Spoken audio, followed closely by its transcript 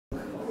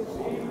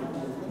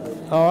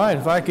All right,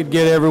 if I could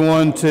get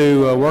everyone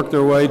to work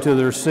their way to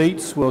their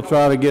seats, we'll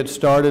try to get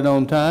started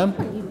on time.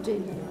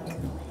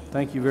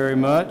 Thank you very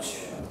much.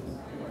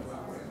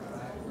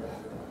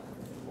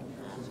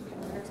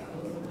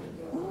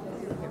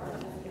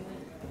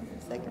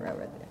 Second row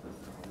right there.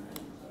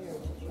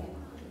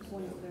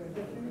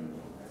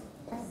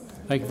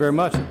 Thank you very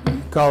much.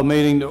 Call the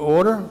meeting to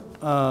order.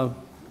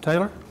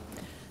 Taylor?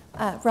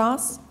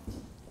 Ross?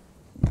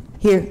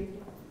 Here.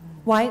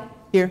 White?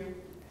 Here.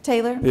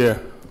 Taylor?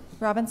 Here.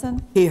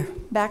 Robinson? Here.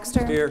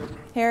 Baxter? Here.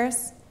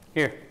 Harris?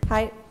 Here.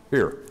 Height?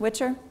 Here.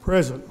 Witcher?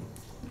 Present.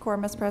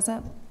 Quorum is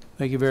present.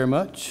 Thank you very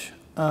much.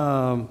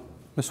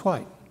 Ms.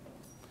 White,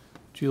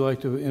 would you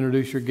like to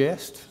introduce your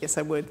guest? Yes,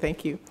 I would.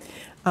 Thank you.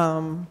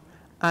 I'm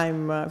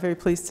very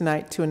pleased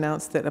tonight to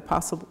announce that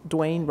Apostle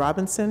Dwayne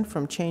Robinson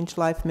from Change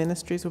Life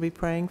Ministries will be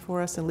praying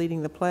for us and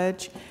leading the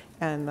pledge,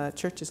 and the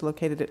church is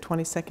located at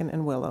 22nd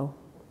and Willow.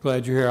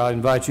 Glad you're here. I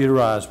invite you to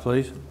rise,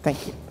 please.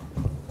 Thank you.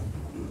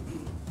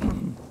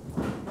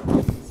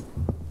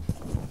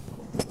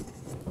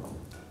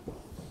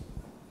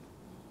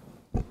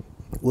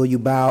 Will you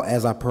bow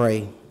as I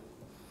pray?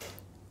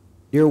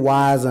 Dear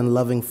wise and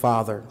loving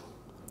Father,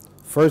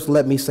 first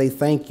let me say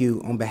thank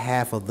you on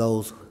behalf of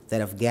those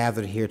that have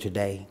gathered here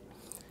today.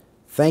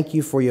 Thank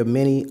you for your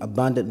many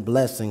abundant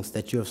blessings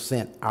that you have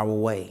sent our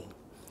way.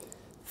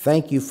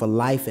 Thank you for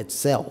life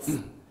itself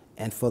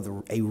and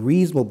for a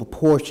reasonable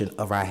portion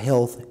of our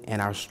health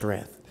and our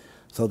strength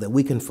so that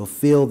we can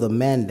fulfill the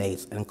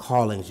mandates and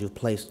callings you've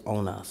placed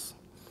on us.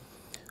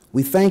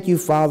 We thank you,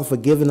 Father, for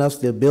giving us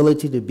the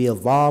ability to be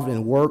involved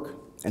in work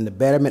and the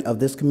betterment of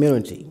this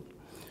community.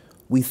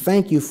 We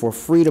thank you for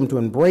freedom to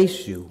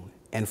embrace you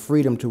and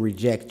freedom to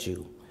reject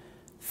you.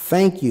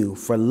 Thank you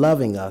for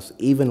loving us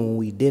even when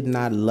we did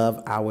not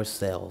love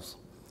ourselves.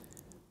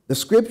 The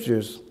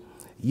scriptures,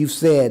 you've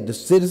said the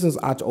citizens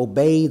are to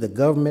obey the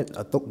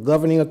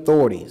governing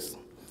authorities,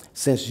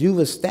 since you've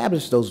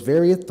established those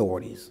very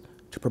authorities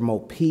to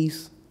promote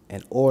peace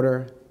and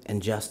order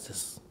and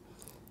justice.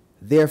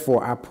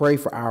 Therefore, I pray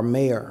for our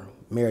mayor,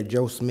 Mayor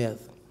Joe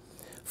Smith,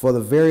 for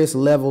the various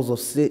levels of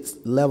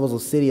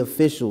city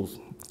officials,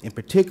 in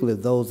particular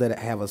those that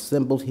have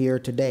assembled here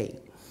today.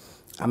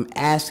 I'm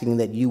asking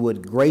that you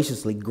would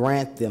graciously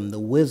grant them the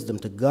wisdom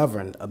to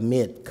govern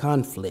amid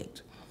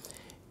conflict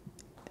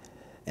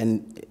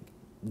and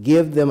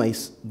give them a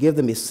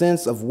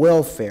sense of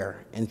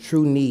welfare and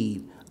true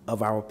need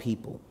of our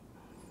people,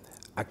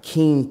 a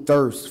keen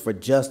thirst for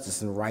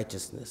justice and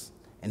righteousness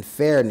and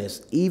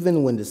fairness.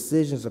 Even when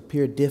decisions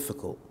appear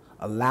difficult,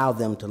 allow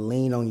them to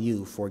lean on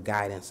you for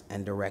guidance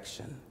and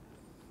direction.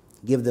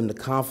 Give them the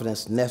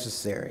confidence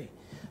necessary,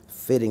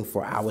 fitting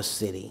for our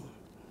city.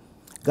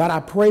 God, I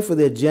pray for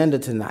the agenda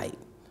tonight.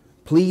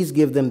 Please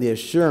give them the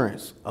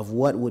assurance of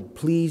what would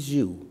please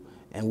you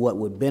and what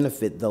would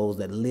benefit those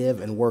that live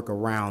and work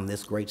around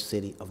this great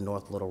city of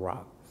North Little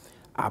Rock.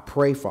 I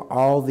pray for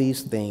all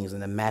these things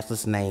in the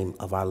matchless name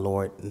of our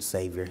Lord and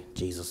Savior,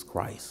 Jesus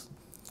Christ.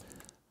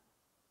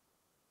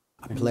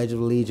 I pledge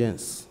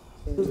allegiance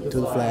to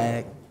the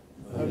flag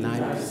of the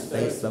United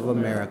States of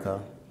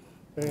America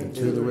and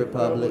to the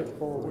republic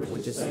for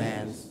which it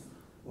stands,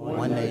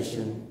 one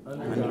nation,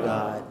 under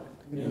God,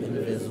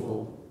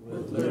 indivisible,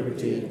 with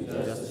liberty and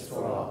justice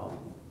for all.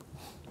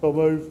 So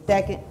moved.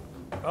 Second.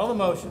 On the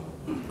motion.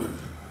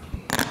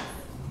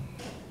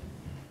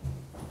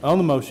 On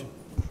the motion.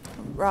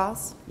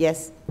 Ross?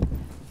 Yes.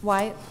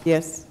 White?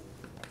 Yes.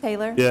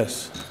 Taylor?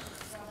 Yes.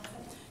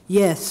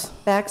 Yes.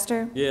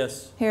 Baxter?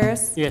 Yes.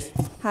 Harris? Yes.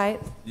 Height?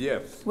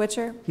 Yes.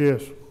 Witcher?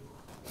 Yes.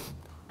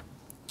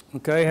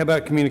 Okay, how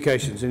about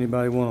communications?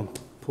 Anybody want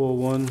to pull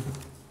one?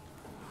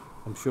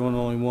 I'm showing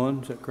only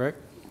one, is that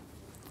correct?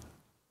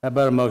 How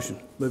about a motion?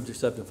 Move to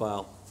accept and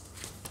file.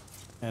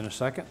 And a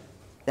second?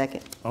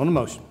 Second. On the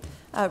motion.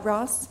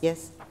 Ross?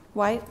 Yes.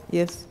 White?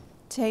 Yes.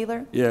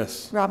 Taylor?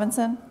 Yes.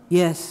 Robinson?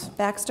 Yes.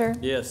 Baxter?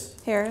 Yes.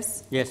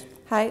 Harris? Yes.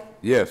 Height?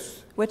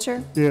 Yes.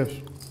 Witcher? Yes.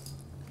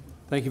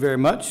 Thank you very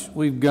much.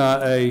 We've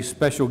got a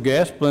special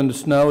guest. Glenda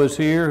Snow is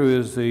here, who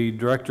is the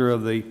director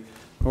of the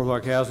North Little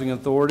Rock Housing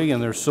Authority,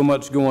 and there's so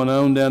much going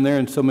on down there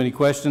and so many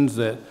questions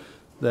that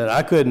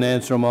I couldn't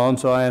answer them all,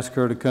 so I asked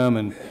her to come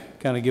and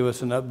kind of give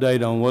us an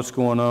update on what's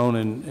going on,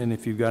 and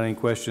if you've got any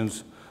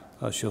questions,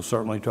 she'll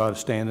certainly try to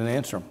stand and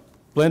answer them.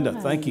 Glenda,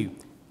 thank you.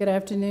 Good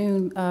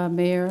afternoon,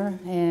 Mayor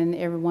and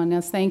everyone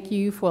else. Thank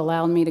you for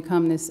allowing me to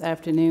come this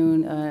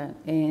afternoon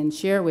and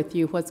share with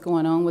you what's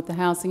going on with the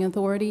Housing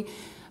Authority.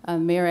 The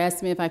Mayor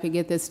asked me if I could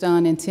get this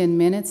done in 10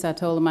 minutes. I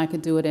told him I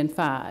could do it in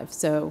 5.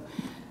 So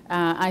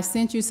I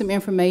sent you some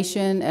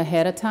information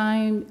ahead of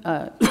time.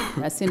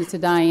 I sent it to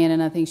Diane,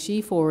 and I think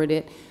she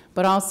forwarded it.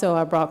 But also,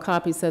 I brought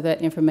copies of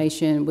that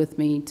information with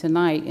me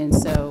tonight, and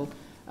so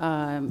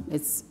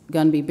it's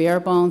going to be bare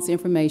bones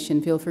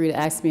information. Feel free to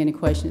ask me any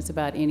questions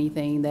about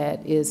anything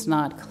that is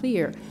not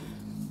clear.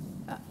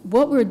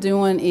 What we're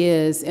doing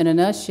is, in a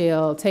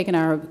nutshell, taking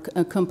our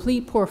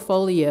complete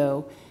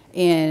portfolio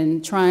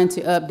and trying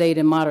to update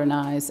and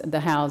modernize the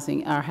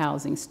housing, our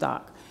housing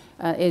stock.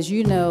 As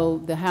you know,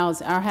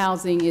 our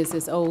housing is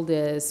as old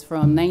as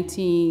from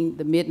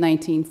the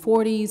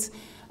mid-1940s,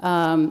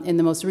 and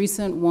the most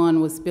recent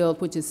one was built,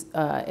 which is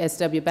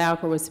S.W.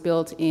 Bowker, was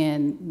built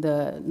in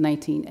the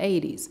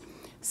 1980s.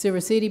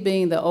 Silver City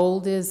being the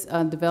oldest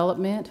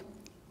development,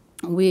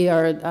 we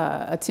are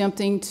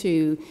attempting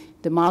to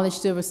demolish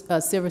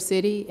Silver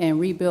City and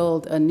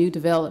rebuild a new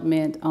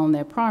development on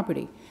that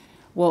property.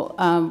 Well,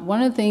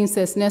 one of the things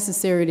that's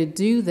necessary to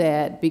do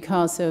that,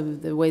 because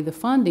of the way the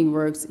funding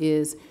works,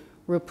 is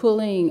we're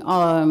pulling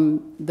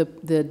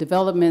the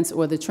developments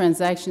or the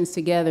transactions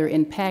together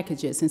in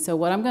packages. And so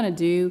what I'm going to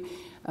do,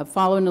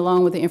 following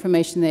along with the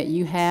information that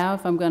you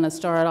have, I'm going to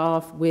start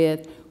off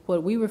with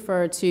what we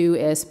refer to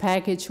as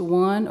Package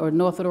 1, or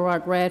North Little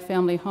Rock Rad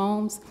Family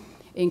Homes.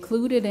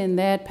 Included in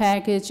that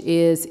package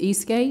is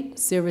Eastgate,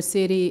 Silver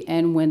City,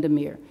 and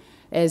Windermere.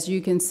 As you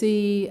can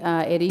see,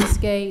 at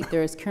Eastgate,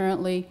 there's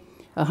currently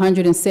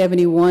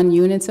 171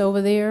 units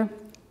over there.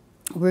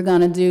 We're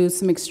going to do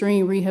some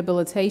extreme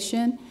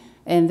rehabilitation,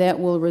 and that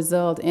will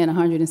result in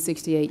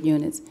 168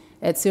 units.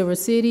 At Silver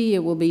City,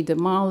 it will be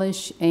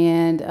demolished,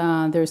 and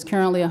there's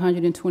currently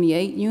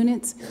 128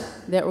 units.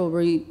 That will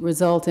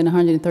result in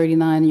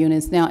 139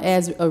 units. Now,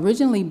 as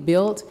originally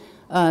built,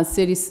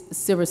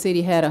 Silver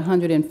City had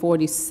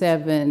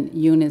 147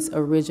 units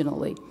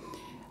originally.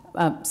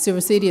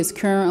 Silver City is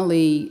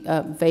currently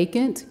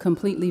vacant,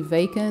 completely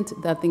vacant.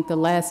 I think the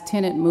last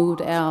tenant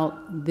moved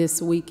out this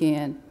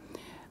weekend.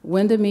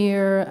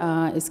 Windermere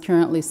is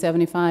currently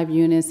 75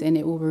 units, and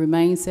it will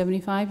remain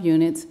 75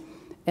 units,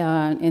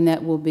 and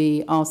that will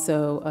be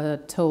also a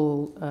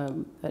total,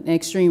 an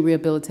extreme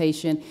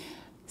rehabilitation.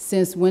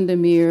 Since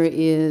Windermere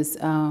is,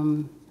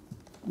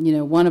 you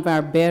know, one of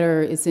our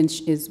better,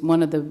 is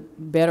one of the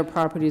better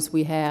properties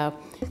we have,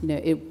 you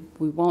know,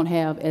 we won't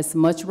have as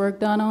much work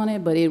done on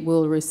it, but it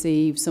will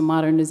receive some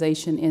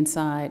modernization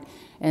inside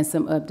and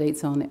some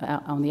updates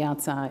on the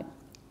outside.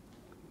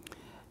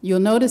 You'll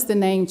notice the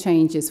name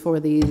changes for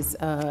these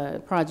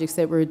projects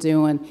that we're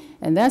doing,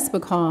 and that's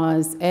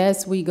because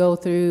as we go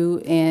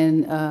through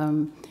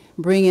and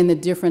bring in the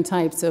different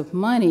types of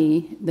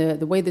money,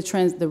 the way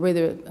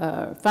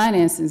the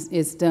finance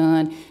is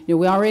done, you know,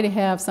 we already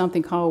have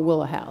something called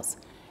Willow House.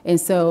 And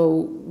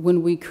so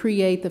when we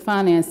create the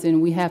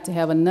financing, we have to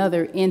have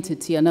another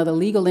entity, another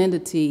legal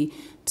entity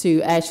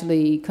to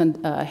actually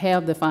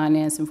have the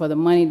financing for the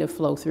money to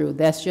flow through.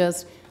 That's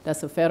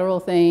a federal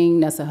thing,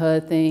 that's a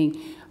HUD thing,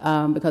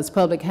 because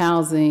public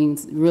housing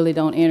really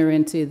don't enter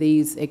into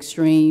these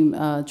extreme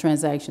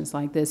transactions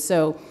like this.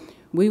 So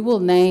we will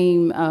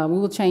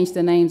change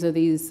the names of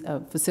these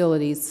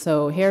facilities.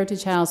 So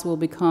Heritage House will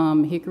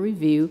become Hickory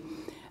View,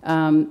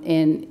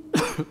 and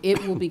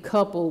it will be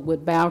coupled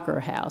with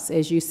Bowker House,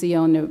 as you see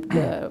on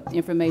the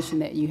information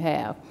that you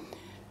have.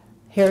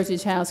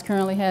 Heritage House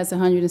currently has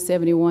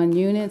 171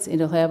 units.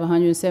 It'll have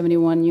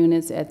 171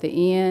 units at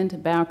the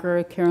end.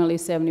 Bowker currently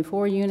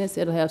 74 units.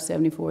 It'll have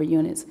 74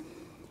 units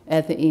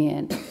at the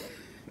end.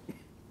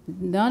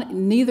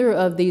 Neither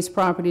of these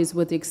properties,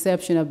 with the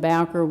exception of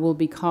Bowker, will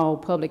be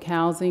called public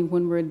housing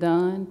when we're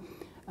done.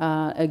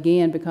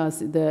 Again, because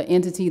the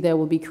entity that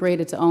will be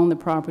created to own the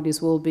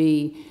properties will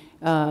be,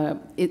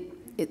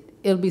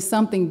 it'll be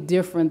something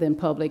different than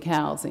public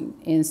housing.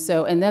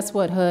 And that's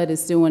what HUD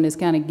is doing, is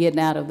kind of getting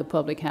out of the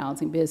public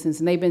housing business.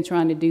 And they've been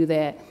trying to do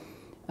that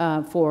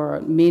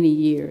for many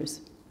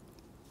years.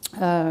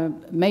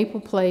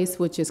 Maple Place,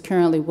 which is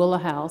currently Willow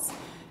House,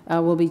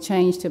 will be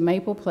changed to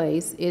Maple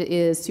Place. It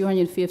is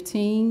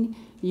 215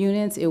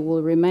 units. It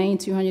will remain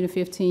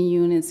 215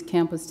 units.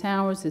 Campus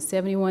Towers is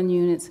 71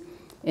 units,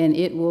 and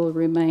it will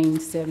remain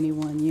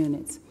 71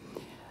 units.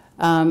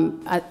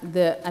 I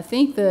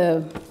think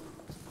the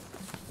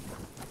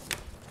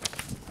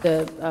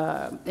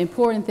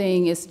important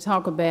thing is to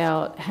talk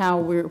about how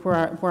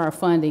where our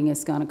funding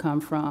is going to come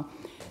from.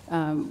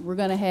 We're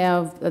going to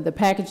have, the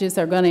packages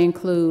are going to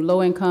include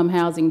low-income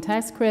housing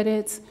tax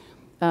credits.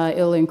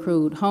 It'll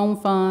include home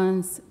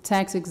funds,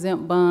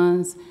 tax-exempt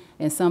bonds,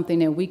 and something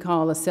that we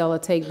call a seller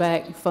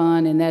take-back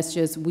fund, and that's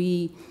just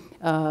we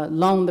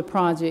loan the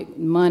project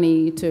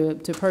money to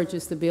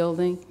purchase the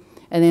building,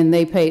 and then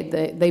they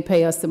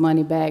pay us the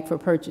money back for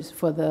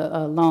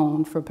the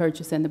loan for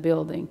purchasing the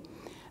building.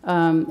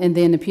 And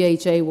then the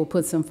PHA will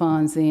put some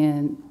funds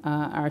in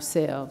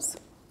ourselves.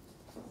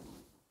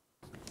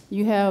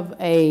 You have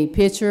a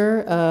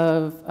picture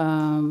of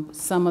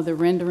some of the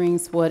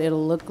renderings, what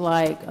it'll look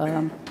like,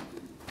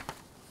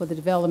 what the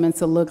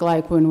developments will look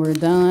like when we're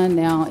done.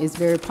 Now, it's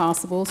very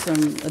possible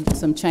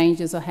some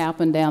changes will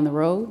happen down the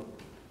road.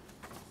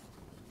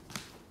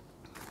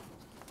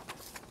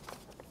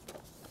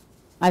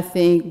 I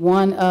think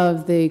one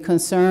of the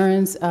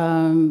concerns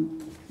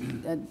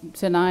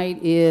tonight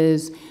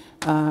is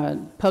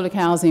public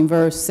housing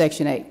versus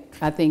Section 8.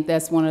 I think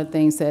that's one of the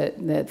things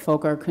that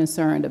folk are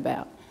concerned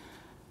about.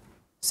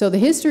 So the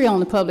history on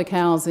the public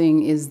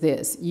housing is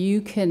this: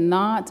 you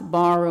cannot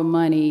borrow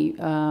money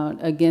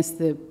against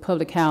the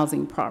public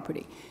housing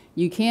property.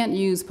 You can't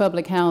use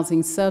public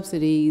housing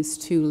subsidies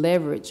to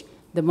leverage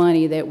the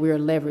money that we're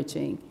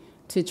leveraging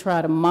to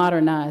try to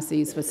modernize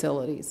these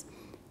facilities.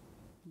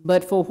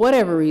 But for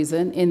whatever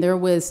reason, in their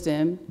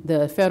wisdom,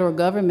 the federal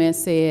government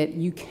said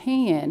you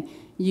can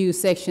use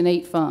Section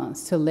 8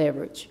 funds to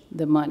leverage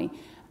the money.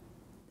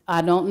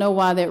 I don't know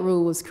why that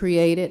rule was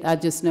created. I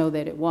just know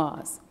that it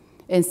was.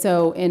 And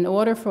so in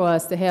order for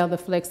us to have the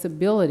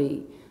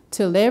flexibility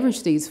to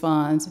leverage these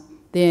funds,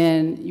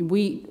 then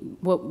we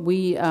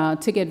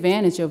took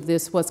advantage of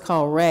this, what's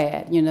called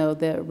RAD, you know,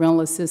 the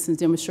Rental Assistance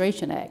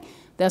Demonstration Act.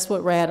 That's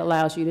what RAD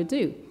allows you to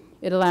do.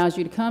 It allows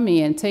you to come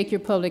in, take your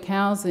public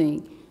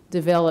housing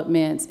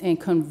developments and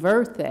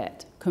convert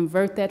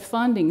that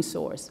funding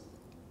source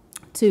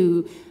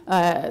to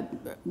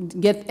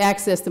get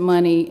access to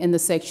money in the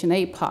Section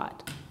 8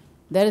 pot.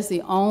 That is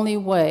the only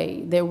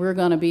way that we're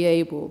going to be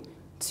able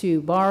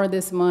to borrow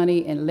this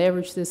money and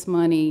leverage this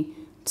money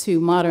to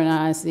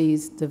modernize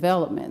these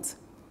developments.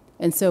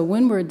 And so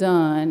when we're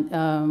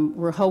done,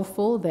 we're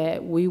hopeful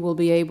that we will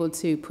be able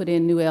to put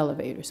in new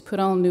elevators, put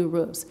on new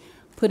roofs,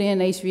 put in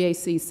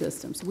HVAC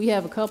systems. We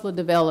have a couple of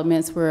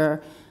developments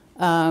where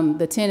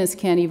the tenants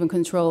can't even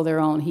control their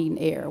own heat and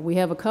air. We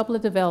have a couple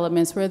of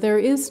developments where there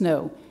is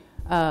no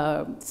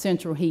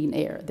central heat and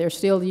air. They're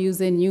still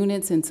using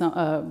units and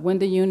some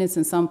window units,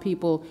 and some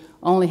people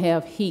only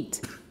have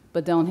heat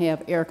but don't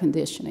have air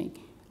conditioning.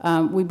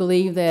 We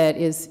believe that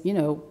it's, you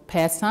know,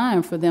 past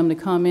time for them to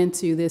come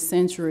into this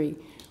century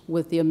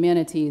with the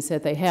amenities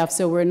that they have.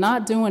 So we're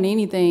not doing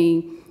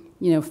anything,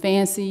 you know,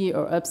 fancy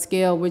or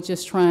upscale. We're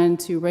just trying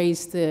to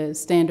raise the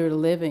standard of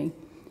living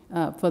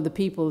for the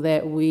people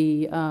that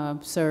we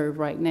serve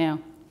right now.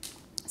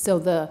 So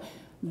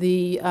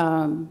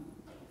the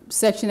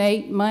Section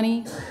 8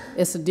 money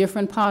is a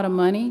different pot of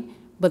money,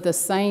 but the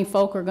same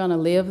folk are going to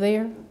live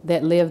there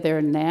that live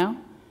there now.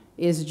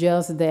 It's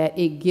just that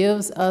it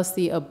gives us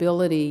the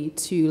ability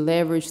to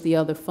leverage the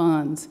other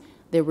funds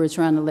that we're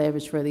trying to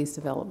leverage for these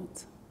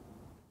developments.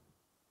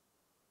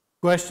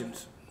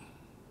 Questions?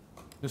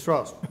 Ms.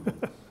 Ross?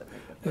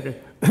 Okay.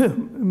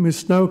 Ms.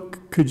 Snow,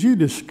 could you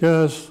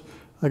discuss,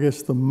 I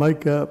guess, the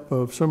makeup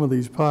of some of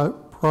these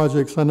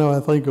projects? I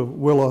think of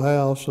Willow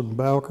House and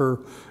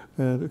Bowker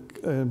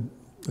and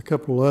a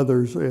couple of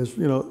others as,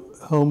 you know,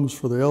 homes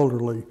for the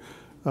elderly.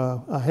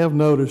 I have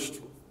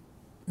noticed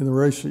in the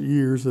recent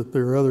years that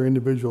there are other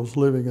individuals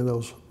living in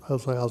those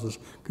houses.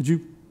 Could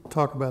you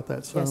talk about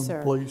that some, Yes,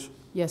 sir. please?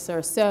 Yes,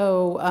 sir.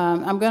 So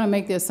I'm going to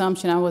make the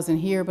assumption, I wasn't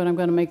here, but I'm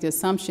going to make the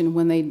assumption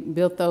when they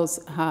built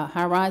those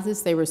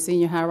high-rises, they were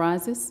senior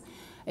high-rises,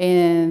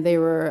 and they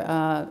were,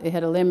 it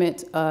had a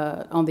limit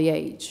on the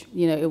age.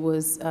 You know, it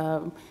was,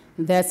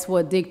 that's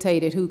what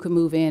dictated who could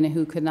move in and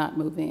who could not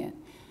move in.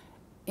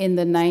 In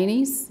the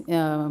 90s,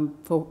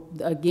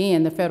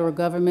 again, the federal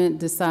government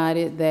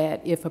decided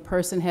that if a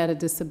person had a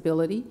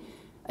disability,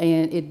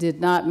 and it did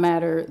not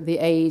matter the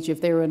age,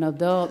 if they were an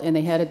adult and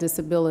they had a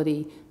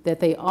disability, that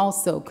they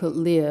also could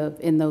live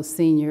in those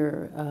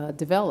senior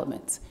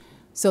developments.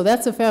 So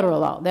that's a federal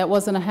law. That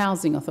wasn't a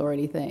housing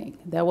authority thing.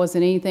 That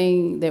wasn't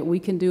anything that we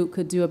could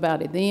do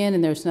about it then,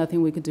 and there's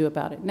nothing we could do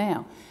about it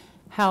now.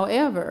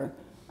 However,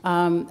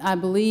 I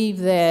believe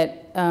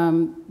that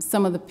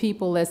some of the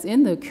people that's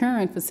in the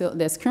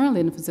that's currently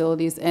in the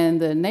facilities and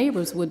the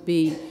neighbors would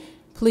be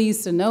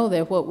pleased to know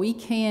that what we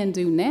can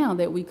do now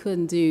that we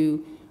couldn't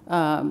do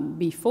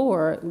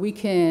before, we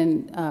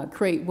can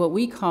create what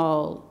we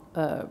call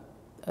a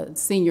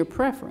senior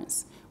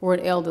preference or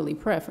an elderly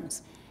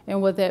preference.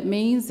 And what that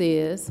means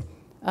is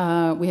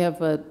we have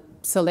a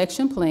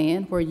selection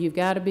plan where you've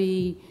got to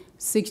be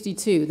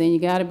 62, then you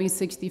got to be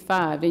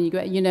 65, then you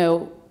got, you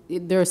know,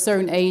 there are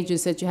certain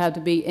ages that you have to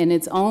be, and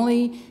it's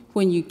only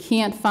when you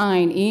can't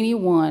find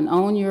anyone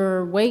on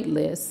your wait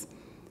list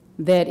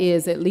that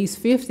is at least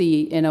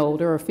 50 and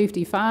older or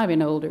 55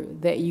 and older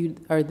that you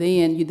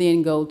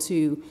then go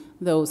to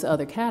those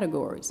other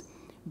categories.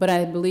 But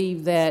I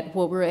believe that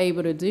what we're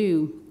able to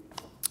do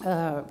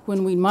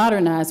when we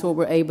modernize, what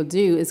we're able to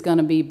do is going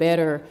to be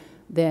better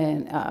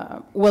than,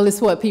 well,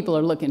 it's what people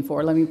are looking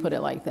for. Let me put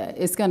it like that.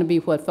 It's going to be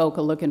what folk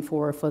are looking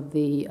for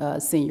the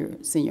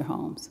senior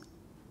homes.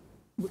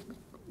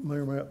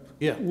 Mayor Mapp?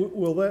 Yeah.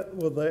 Will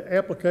the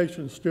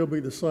application still be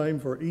the same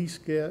for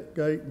Eastgate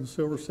and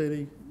Silver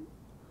City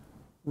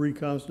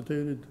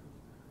reconstituted?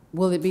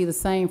 Will it be the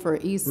same for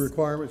East?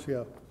 Requirements,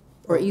 yeah.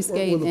 For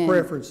Eastgate with the and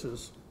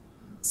preferences.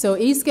 So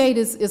Eastgate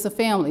is a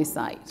family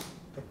site.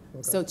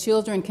 Okay. So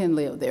children can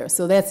live there.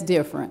 So that's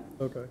different.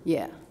 Okay.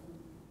 Yeah.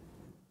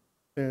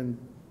 And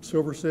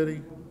Silver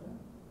City?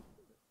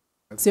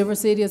 Silver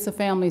City is a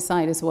family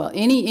site as well.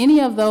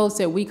 Any of those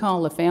that we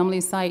call a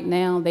family site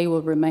now, they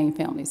will remain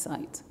family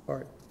sites. All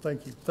right.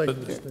 Thank you. Thank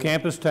you, Ms. Snow.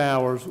 Campus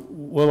Towers,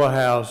 Willow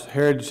House,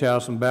 Heritage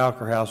House, and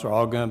Bowker House are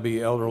all going to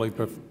be elderly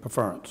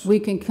preference. We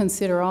can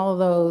consider all of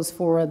those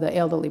for the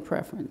elderly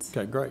preference.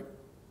 Okay, great.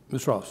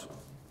 Ms. Ross,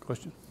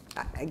 question?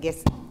 I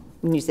guess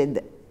when you said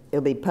that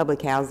it'll be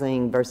public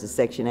housing versus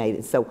Section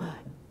 8, so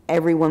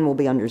everyone will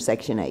be under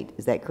Section 8,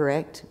 is that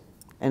correct?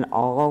 And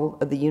all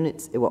of the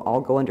units, it will all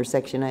go under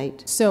Section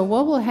 8? So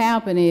what will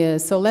happen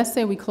is, so let's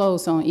say we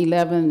close on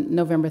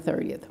November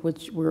 30th,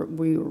 which we're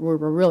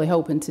really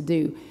hoping to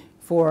do.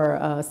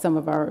 for some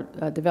of our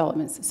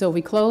developments. So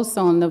we closed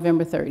on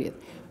November 30th.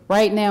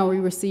 Right now, we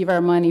receive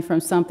our money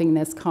from something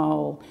that's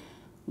called,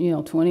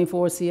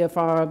 24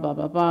 CFR, blah,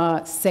 blah,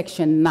 blah,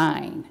 Section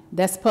 9.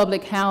 That's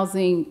Public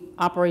Housing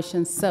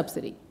Operations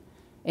Subsidy.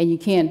 And you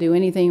can't do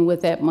anything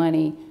with that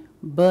money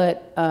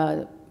but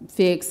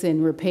fix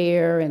and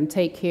repair and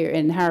take care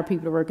and hire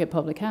people to work at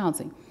public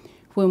housing.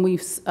 When we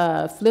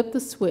flip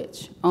the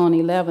switch on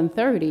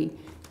 11/30,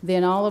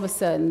 then all of a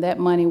sudden, that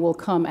money will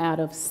come out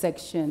of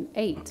Section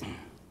 8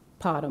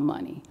 pot of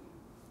money.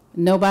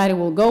 Nobody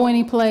will go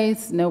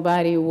anyplace,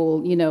 nobody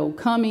will,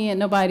 come in,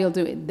 nobody will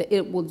do it.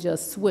 It will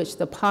just switch,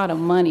 the pot of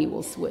money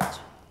will switch.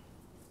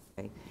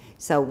 Okay.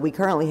 So we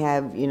currently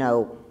have,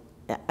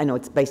 I know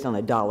it's based on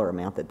a dollar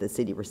amount that the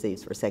city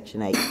receives for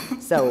Section 8.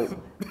 So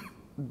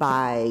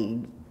by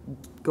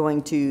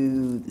going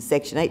to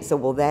Section 8, so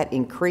will that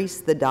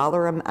increase the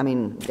dollar,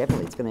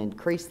 definitely it's going to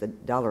increase the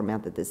dollar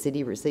amount that the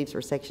city receives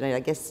for Section 8, I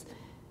guess,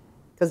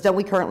 because don't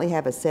we currently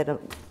have a set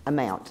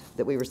amount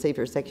that we receive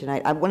for Section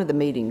 8? One of the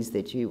meetings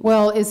that you...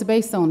 Well, it's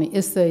based on,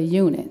 it's the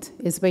unit.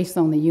 It's based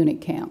on the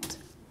unit count.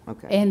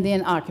 Okay. And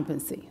then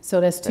occupancy.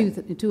 So that's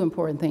two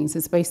important things.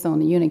 It's based on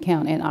the unit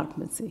count and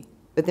occupancy.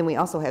 But then we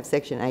also have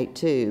Section 8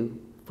 too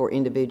for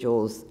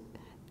individuals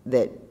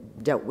that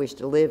don't wish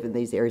to live in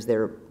these areas that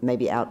are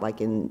maybe out like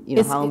in,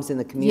 homes in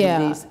the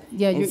communities.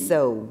 Yeah. And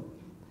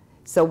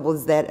so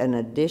was that an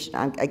addition?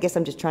 I guess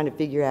I'm just trying to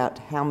figure out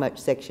how much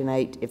Section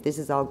 8, if this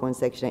is all going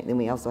Section 8, then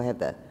we also have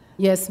the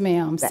Yes,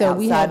 ma'am. So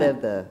we have outside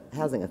of the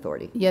Housing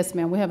Authority. Yes,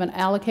 ma'am. We have an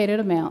allocated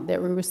amount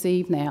that we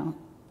receive now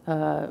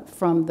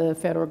from the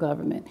federal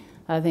government.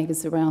 I think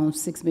it's around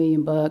 $6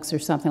 million or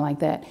something like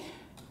that.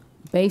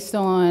 Based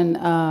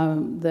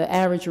on the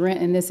average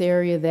rent in this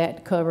area,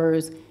 that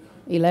covers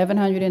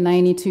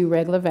 1,192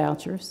 regular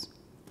vouchers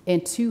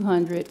and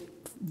 200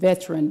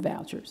 veteran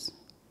vouchers.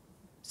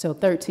 So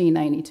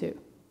 1,392.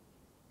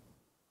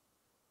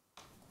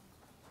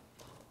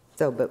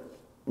 So, but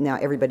now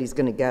everybody's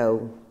going to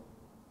go,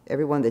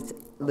 everyone that's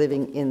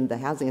living in the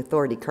Housing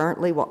Authority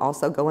currently will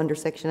also go under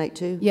Section 8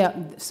 too? Yeah,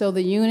 so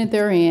the unit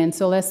they're in,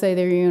 so let's say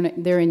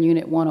they're in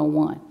Unit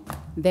 101.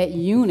 That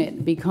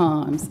unit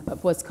becomes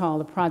what's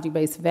called a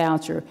project-based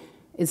voucher.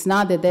 It's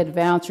not that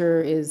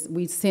voucher is,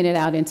 we send it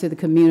out into the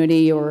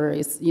community or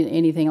it's,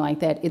 anything like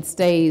that. It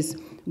stays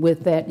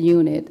with that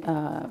unit.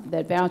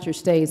 That voucher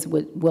stays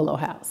with Willow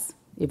House.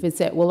 If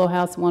it's at Willow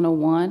House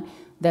 101,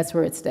 that's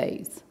where it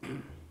stays.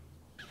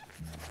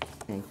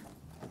 Okay,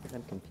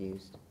 I'm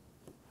confused.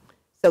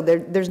 So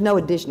there's no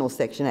additional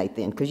Section 8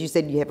 then? Because you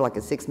said you have like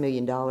a $6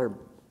 million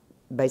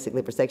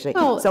basically for Section 8.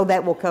 Oh. So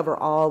that will cover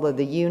all of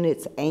the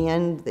units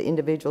and the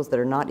individuals that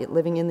are not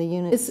living in the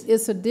units?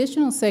 It's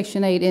additional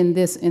Section 8 in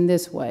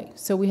this way.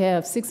 So we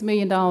have $6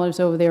 million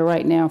over there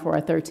right now for our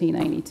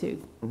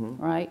 1392,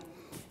 right?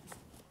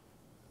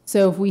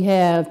 So if we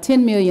have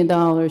 $10 million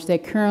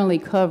that currently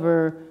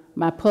cover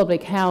my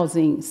public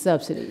housing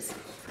subsidies,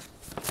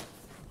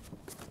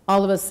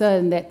 all of a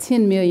sudden that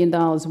 $10 million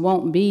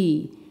won't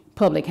be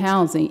public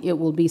housing, it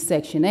will be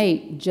Section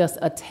 8 just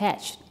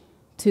attached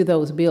to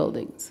those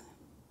buildings.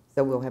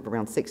 So we'll have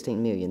around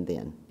 16 million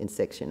then in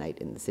Section 8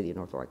 in the city of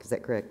North Little Rock. Is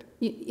that correct?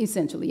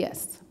 Essentially,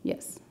 yes,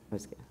 yes.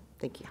 That's good.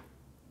 Thank you.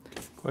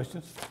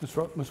 Questions?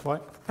 Ms.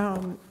 White?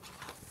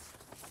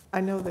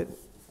 I know that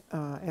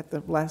at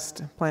the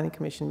last Planning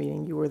Commission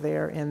meeting, you were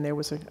there, and there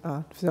was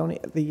a zoning,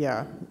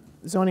 the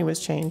zoning was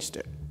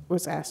changed,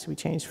 was asked to be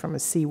changed from a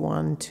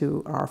C1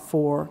 to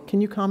R4.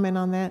 Can you comment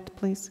on that,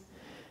 please?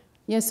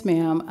 Yes,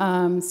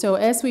 ma'am. So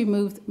as we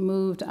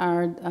moved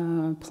our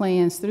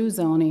plans through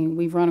zoning,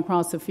 we've run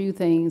across a few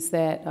things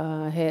that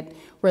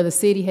where the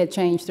city had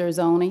changed their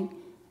zoning.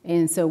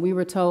 And so we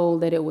were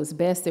told that it was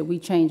best that we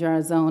change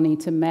our zoning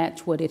to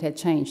match what it had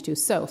changed to.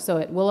 So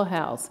at Willow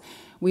House,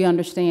 we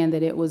understand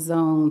that it was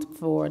zoned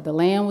for, the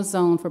land was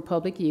zoned for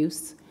public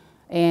use,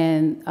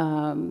 and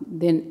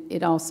then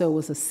it also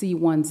was a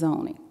C1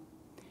 zoning.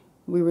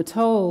 We were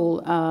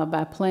told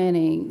by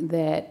planning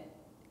that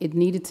it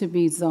needed to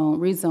be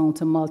rezoned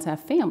to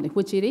multifamily,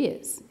 which it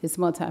is. It's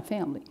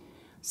multifamily.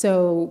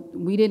 So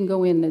we didn't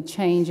go in to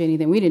change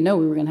anything. We didn't know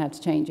we were going to have to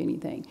change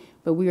anything.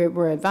 But we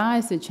were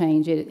advised to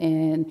change it,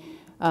 and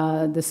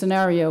the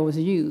scenario was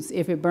used.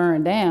 If it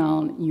burned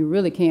down, you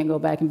really can't go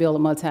back and build a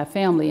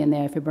multifamily in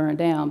there if it burned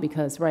down,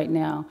 because right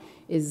now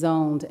it's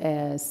zoned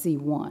as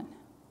C1.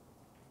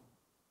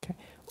 Okay.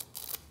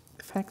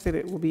 The fact that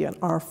it will be an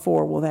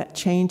R4, will that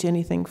change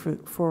anything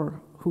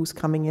for who's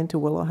coming into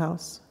Willow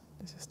House?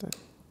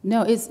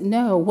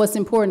 No, what's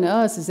important to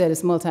us is that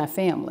it's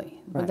multifamily.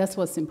 But Right. that's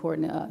what's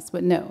important to us.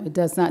 But no, it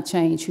does not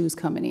change who's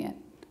coming in.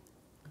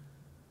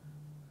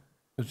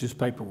 It's just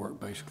paperwork,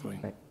 basically.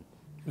 Right.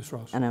 Ms.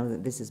 Ross? I know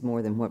that this is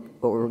more than what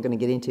we were going to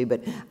get into,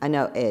 but I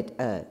know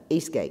at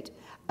Eastgate,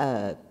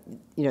 y'all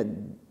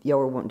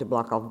were wanting to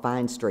block off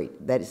Vine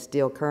Street. That is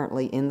still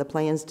currently in the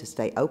plans to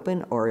stay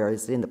open, or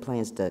is it in the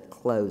plans to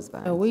close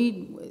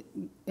Vine?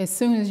 As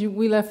soon as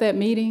we left that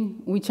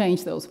meeting, we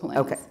changed those plans.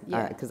 Okay, Yeah.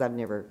 all right, because I've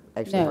never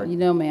actually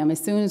No, heard. ma'am, as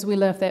soon as we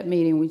left that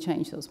meeting, we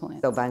changed those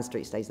plans. So Vine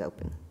Street stays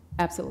open.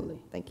 Absolutely.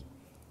 Thank you.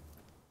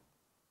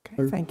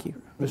 Okay, thank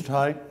you. Mr.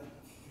 Height?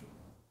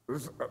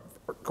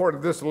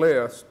 According to this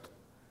list,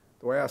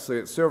 the way I see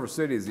it, Silver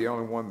City is the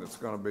only one that's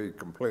going to be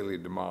completely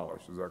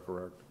demolished. Is that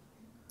correct?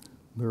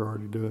 They're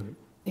already doing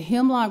it.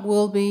 Hemlock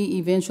will be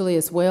eventually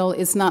as well.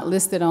 It's not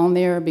listed on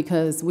there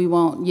because we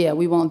won't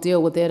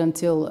deal with it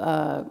until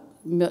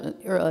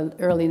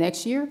early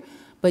next year.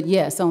 But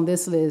yes, on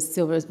this list,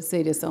 Silver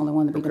City is the only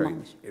one to be Okay.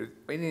 demolished.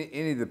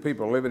 Any of the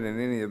people living in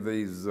any of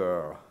these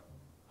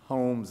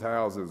homes,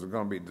 houses are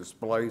going to be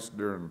displaced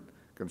during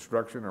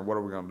construction, or what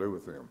are we going to do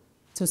with them?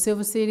 So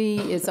Silver City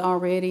is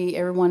already,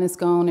 everyone is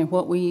gone, and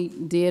what we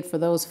did for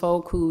those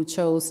folk who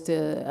chose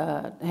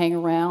to hang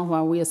around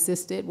while we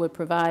assisted with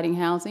providing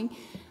housing,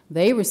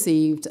 they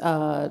received,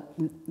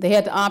 they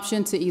had the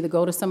option to either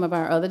go to some of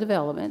our other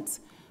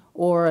developments,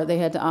 or they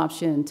had the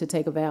option to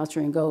take a voucher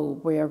and go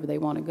wherever they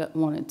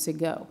wanted to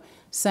go.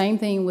 Same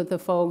thing with the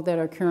folk that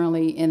are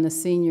currently in the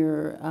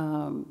senior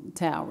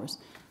towers.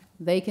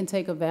 They can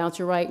take a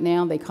voucher right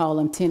now. They call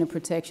them tenant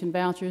protection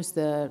vouchers.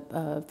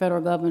 The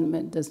federal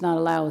government does not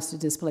allow us to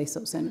displace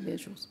those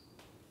individuals.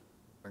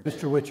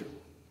 Mr. Witcher?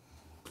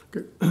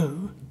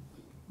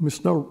 Ms.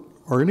 Snow,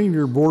 are any of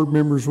your board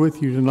members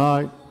with you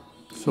tonight?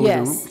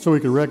 Yes. So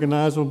we can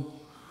recognize them?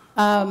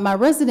 My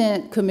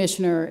resident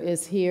commissioner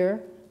is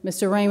here.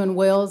 Mr. Raymond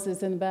Wells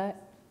is in the back.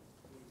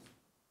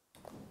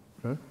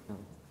 Okay.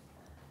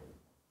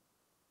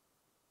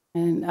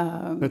 And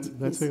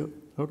That's it?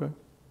 Okay.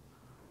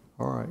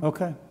 All right.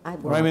 Okay. I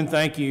have Raymond,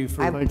 thank you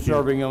for Thank you.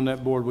 serving on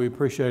that board. We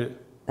appreciate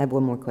it. I have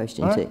one more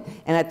question, All too. right.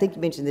 And I think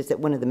you mentioned this at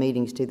one of the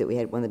meetings, too, that we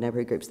had, one of the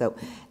neighborhood groups. So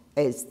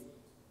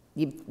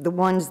the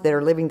ones that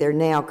are living there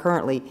now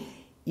currently,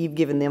 you've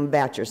given them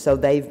vouchers, so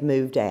they've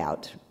moved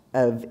out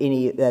of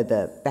any of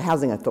the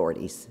housing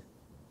authorities'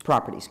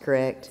 properties,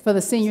 correct? for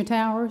the senior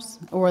towers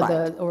or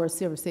Right. or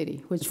Silver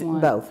City, which one?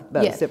 Both,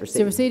 Yes, Silver City.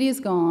 Silver City is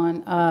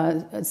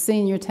gone.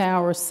 Senior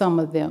towers, some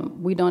of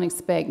them. We don't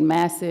expect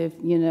massive,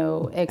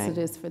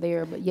 exodus for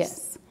there, but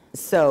yes.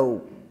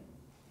 So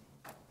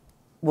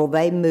will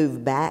they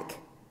move back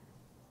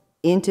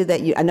into that?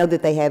 I know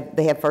that they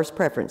have first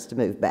preference to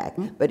move back,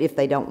 but if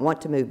they don't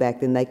want to move back,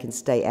 then they can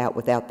stay out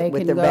with They their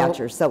can go-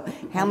 vouchers. So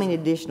how many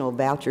additional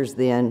vouchers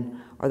then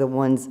are the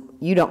ones,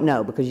 you don't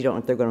know because you don't know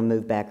if they're going to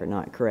move back or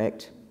not,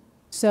 correct?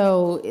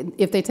 So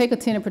if they take a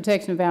tenant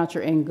protection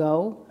voucher and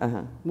go,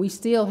 we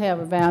still have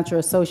a voucher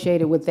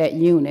associated with that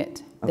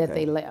unit that Okay.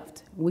 they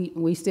left.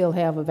 We still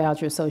have a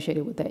voucher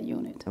associated with that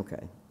unit.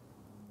 Okay.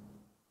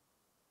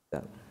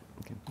 So,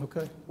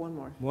 Okay. One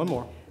more. One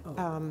more.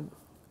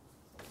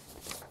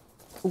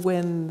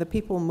 When the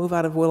people move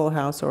out of Willow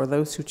House, or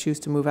those who choose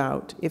to move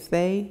out, if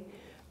they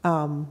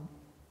aren't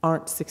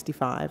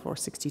 65 or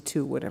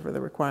 62, whatever the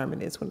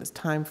requirement is, when it's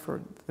time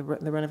for the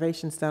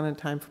renovations done and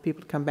time for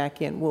people to come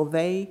back in, will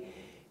they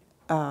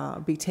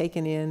be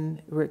taken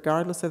in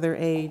regardless of their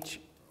age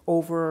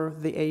over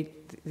the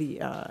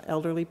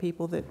elderly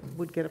people that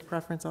would get a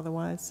preference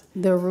otherwise?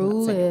 The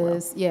rule saying it well.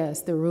 is,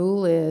 yes, the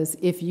rule is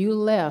if you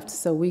left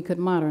so we could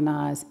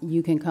modernize,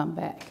 you can come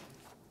back.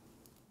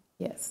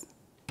 Yes.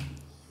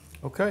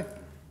 Okay.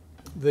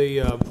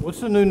 What's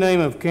the new name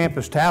of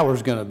Campus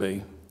Towers going to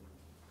be?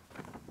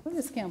 What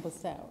is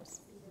Campus Towers?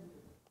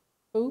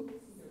 Who?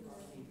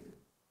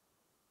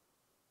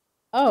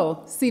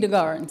 Oh, Cedar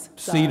Gardens.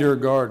 Sorry. Cedar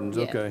Gardens,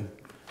 Yeah. okay.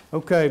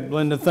 Okay,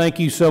 Linda, thank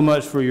you so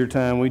much for your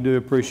time. We do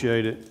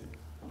appreciate it.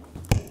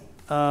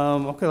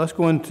 Okay, let's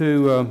go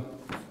into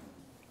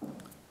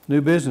new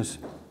business.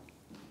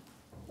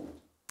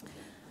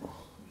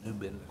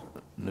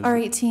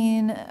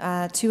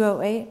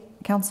 R18-208,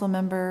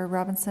 Councilmember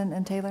Robinson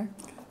and Taylor.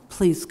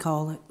 Please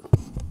call it.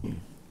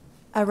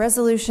 A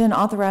resolution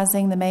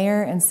authorizing the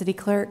mayor and city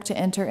clerk to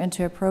enter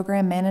into a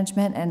program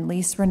management and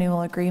lease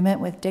renewal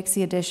agreement with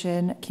Dixie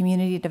Addition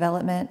Community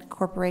Development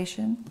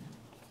Corporation.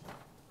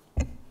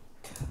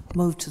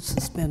 Move to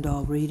suspend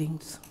all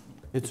readings.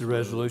 It's a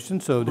resolution,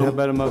 so how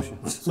about a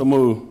motion? So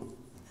move.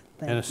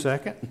 And a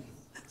second?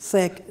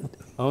 Second.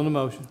 On the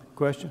motion.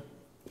 Question?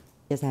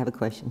 yes, I have a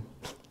question,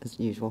 as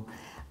usual.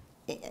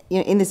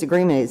 In this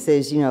agreement, it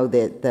says,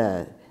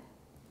 that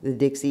the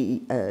Dixie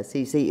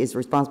CC is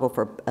responsible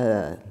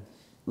for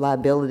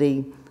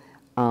liability,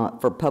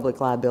 for public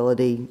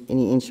liability,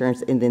 any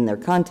insurance, and then their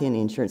content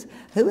insurance.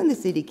 Who in the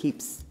city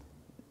keeps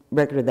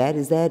record of that?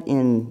 Is that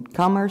in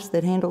Commerce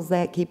that handles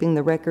that, keeping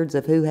the records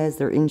of who has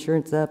their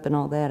insurance up and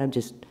all that? I'm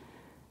just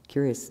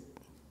curious.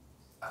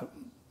 I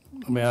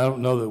mean, I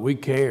don't know that we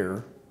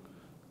care.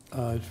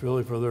 It's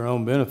really for their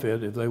own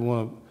benefit if they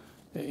want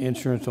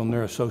insurance on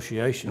their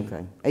association.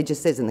 Okay. It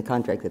just says in the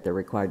contract that they're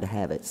required to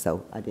have it,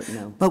 so I didn't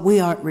know. But we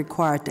aren't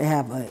required to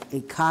have a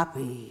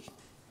copy.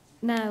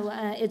 No,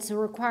 it's a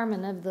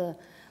requirement of the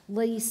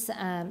lease.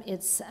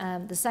 It's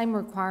the same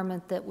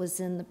requirement that was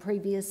in the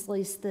previous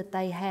lease that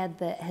they had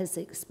that has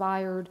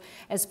expired.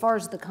 As far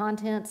as the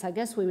contents, I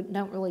guess we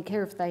don't really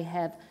care if they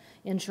have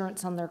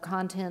insurance on their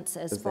contents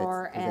as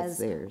far as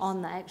theirs.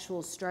 on the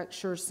actual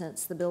structure,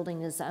 since the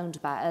building is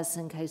owned by us,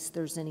 in case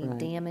there's any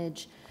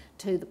damage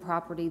to the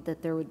property,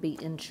 that there would be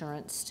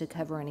insurance to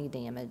cover any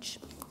damage.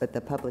 But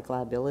the public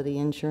liability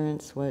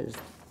insurance was,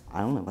 I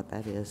don't know what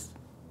that is.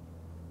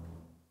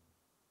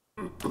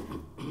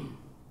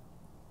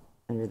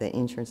 Under the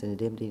insurance and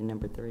indemnity,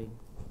 number 3.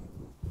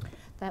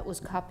 That was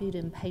copied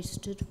and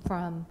pasted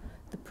from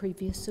the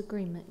previous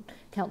agreement.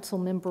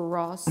 Councilmember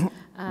Ross.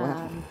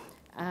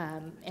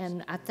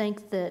 And I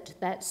think that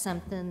that's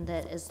something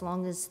that as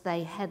long as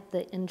they had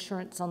the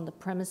insurance on the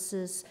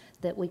premises,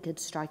 that we could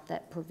strike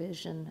that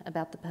provision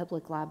about the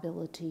public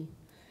liability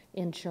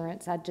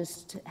insurance. I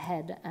just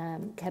had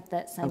kept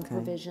that same Okay.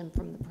 provision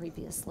from the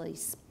previous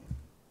lease.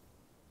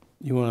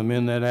 You want to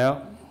amend that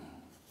out?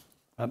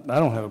 I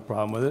don't have a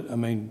problem with it. I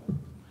mean,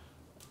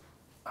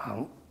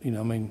 I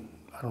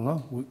don't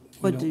know.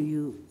 What do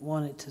you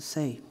want it to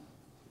say?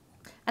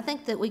 I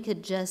think that we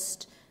could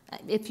just,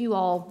 if you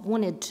all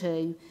wanted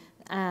to,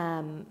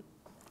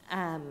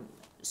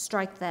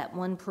 strike that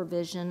one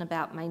provision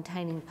about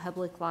maintaining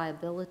public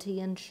liability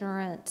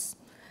insurance.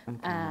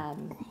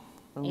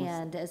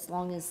 And as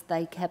long as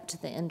they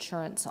kept the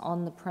insurance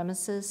on the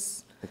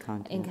premises,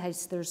 in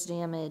case there's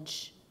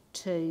damage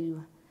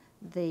to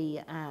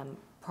the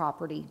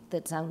property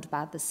that's owned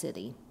by the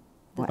city.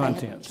 that they have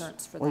Contents.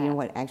 insurance for Well, you know that.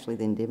 what, actually,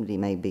 the indemnity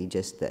may be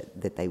just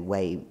that they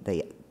waive,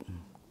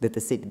 that the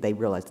city, they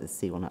realize that the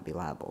city will not be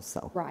liable,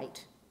 so.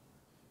 Right.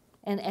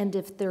 And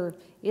if there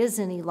is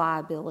any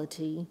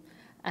liability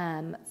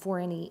for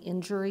any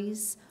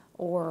injuries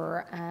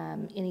or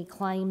any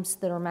claims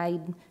that are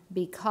made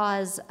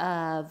because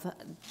of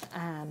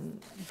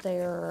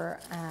their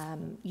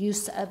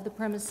use of the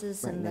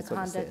premises Right, and the that's what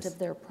it conduct says. of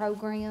their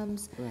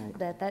programs,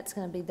 Right. that's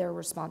going to be their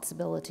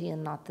responsibility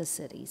and not the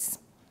city's.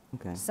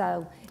 Okay.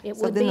 So it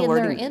So would then be the in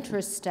their wording-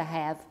 interest to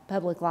have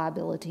public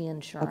liability Okay.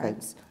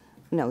 insurance.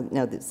 No,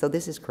 so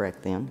this is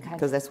correct then, Okay.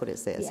 because that's what it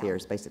says Yeah. here,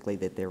 is basically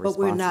that they're But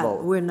we're responsible.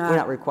 not- We're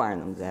not requiring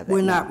them to have that.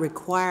 We're no. not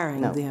requiring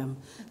No. them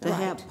to Right.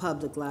 have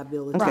public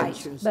liability Right,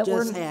 insurance. but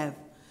we're-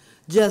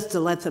 Just to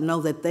let them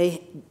know that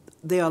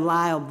they're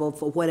liable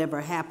for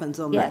whatever happens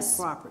on that Yes.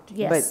 property.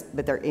 Yes,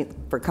 But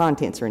for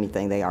contents or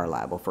anything, they are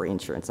liable for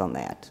insurance on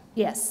that.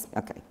 yes.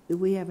 Okay. Do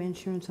we have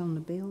insurance on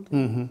the building?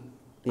 Mm-hmm.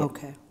 Yeah.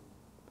 Okay.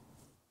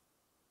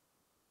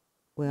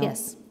 Well,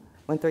 Yes.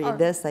 130, Or- it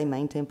does say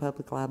maintain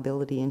public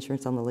liability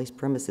insurance on the leased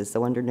premises,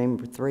 so under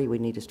number 3, we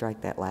need to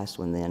strike that last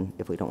one then,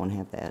 if we don't want to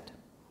have that.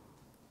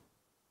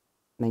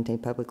 Maintain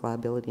public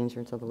liability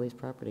insurance on the leased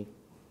property.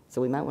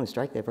 So we might want to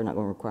strike that if we're not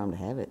going to require them to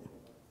have it.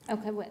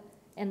 Okay,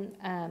 and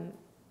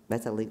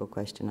That's a legal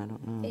question, I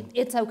don't know.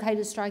 it's okay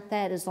to strike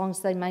that as long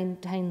as they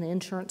maintain the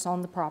insurance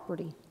on the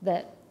property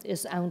that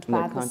is owned And the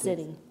by the contents.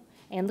 city,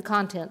 and the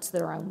contents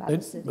that are owned by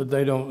the city. But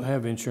they don't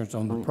have insurance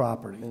on the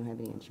property. They don't have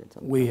any insurance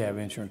on We have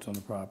insurance on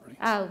the property.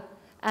 Oh,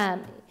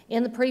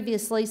 in the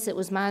previous lease, it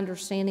was my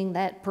understanding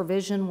that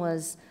provision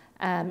was,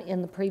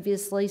 in the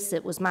previous lease,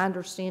 it was my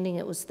understanding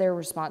it was their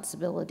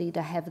responsibility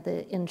to have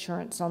the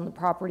insurance on the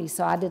property,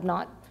 so I did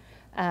not,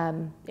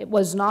 it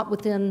was not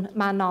within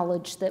my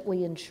knowledge that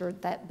we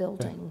insured that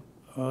building.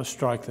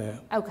 Strike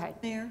that, Okay,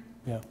 Mayor,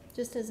 yeah.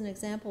 just as an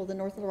example, the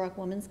North Little Rock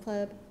Women's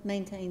Club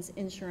maintains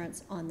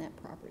insurance on that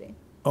property.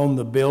 On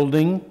the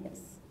building, Yes.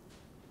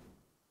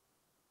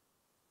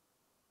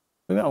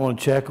 we might want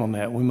to check on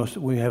that.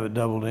 We have it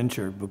doubled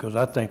insured because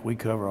I think we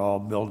cover all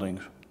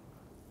buildings.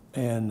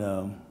 And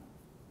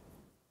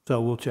so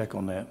we'll check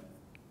on that.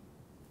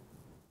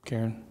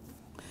 Karen?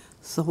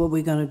 So what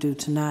we gonna do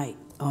tonight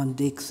on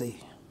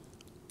Dixie?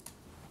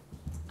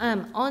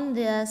 on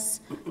this,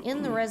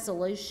 in the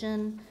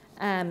resolution,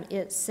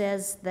 it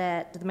says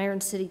that the mayor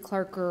and city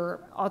clerk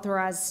are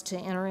authorized to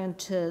enter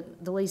into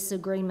the lease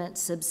agreement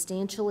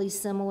substantially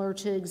similar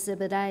to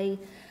Exhibit A.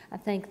 I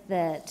think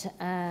that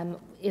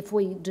if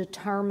we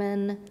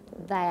determine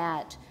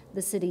that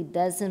the city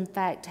does in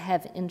fact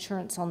have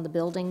insurance on the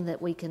building,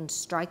 that we can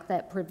strike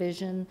that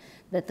provision,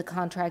 that the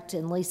contract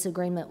and lease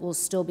agreement will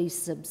still be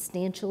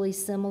substantially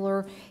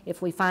similar.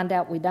 If we find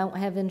out we don't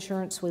have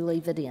insurance, we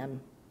leave it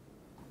in.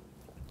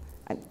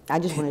 I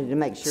just wanted to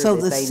make sure So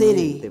that the they knew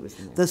city, that it was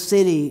in there. the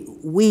city,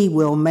 we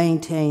will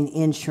maintain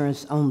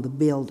insurance on the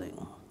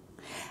building,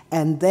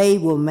 and they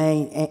will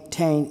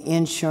maintain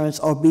insurance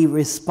or be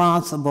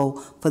responsible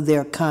for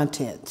their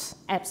contents.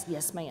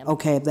 Yes, ma'am.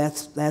 Okay,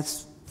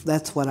 that's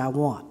what I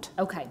want.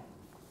 Okay.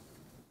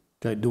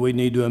 Okay, do we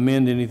need to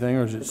amend anything,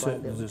 or does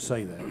it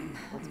say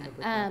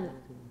that?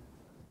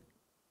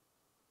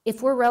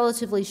 If we're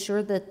relatively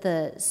sure that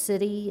the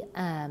city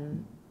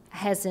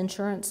has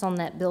insurance on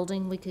that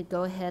building, we could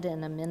go ahead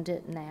and amend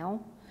it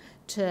now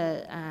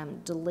to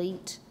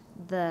delete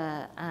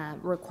the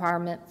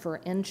requirement for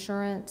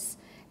insurance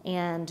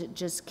and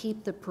just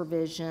keep the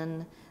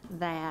provision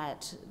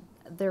that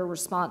they're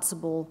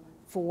responsible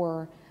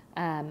for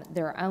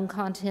their own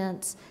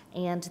contents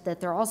and that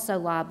they're also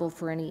liable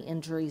for any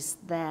injuries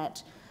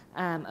that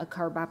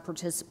occur by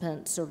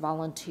participants or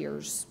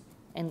volunteers,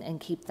 and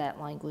keep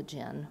that language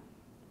in.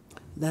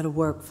 That'll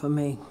work for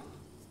me.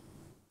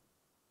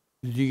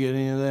 Did you get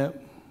any of that?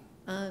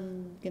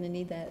 I'm going to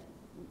need that.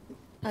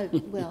 Oh,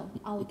 well,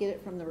 I'll get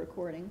it from the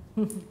recording.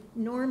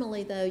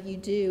 Normally, though, you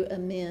do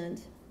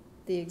amend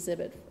the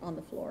exhibit on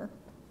the floor.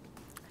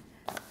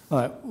 All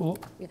right, well,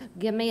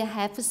 Give me a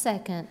half a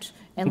second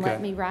and let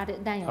Okay. me write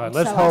it down. all right, so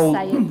I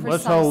say it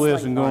let's hold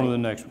this precisely and go on to right. the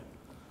next one,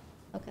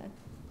 Okay.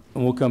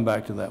 and we'll come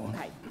back to that one.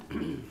 Okay.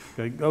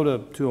 Okay, go to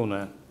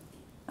 209.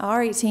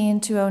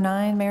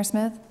 R18-209, Mayor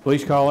Smith.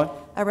 Please call it.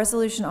 A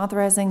resolution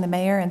authorizing the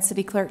mayor and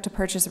city clerk to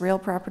purchase real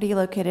property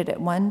located at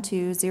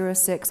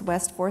 1206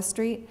 West 4th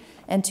Street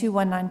and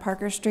 219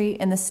 Parker Street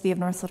in the city of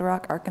North Little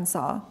Rock,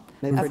 Arkansas.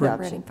 Move for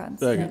Appropriating adoption.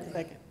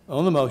 funds.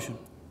 On the motion.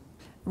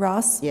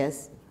 Ross?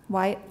 Yes.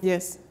 White?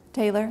 Yes.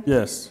 Taylor?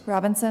 Yes.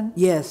 Robinson?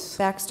 Yes.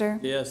 Baxter?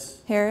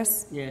 Yes.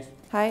 Harris? Yes.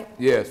 Height?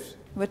 Yes.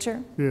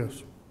 Witcher?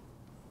 Yes.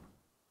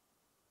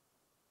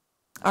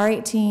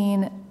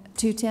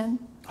 R18-210.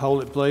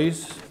 Hold it,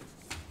 please.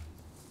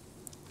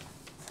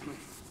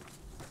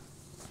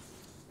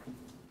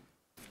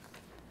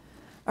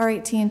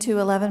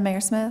 R18-211, Mayor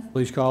Smith.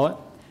 Please call it.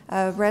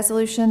 A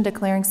resolution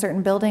declaring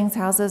certain buildings,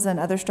 houses, and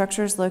other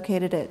structures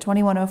located at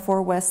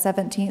 2104 West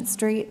 17th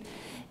Street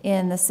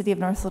in the city of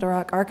North Little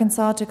Rock,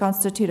 Arkansas, to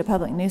constitute a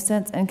public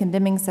nuisance and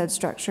condemning said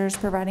structures,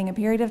 providing a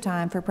period of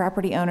time for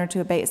property owner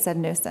to abate said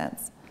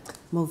nuisance.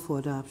 Move for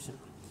adoption.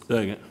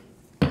 Second.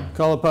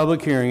 Call a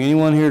public hearing.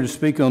 Anyone here to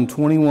speak on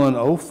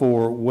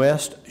 2104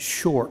 West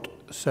Short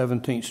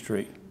 17th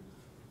Street?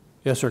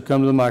 Yes, sir.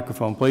 Come to the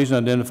microphone, please,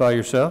 and identify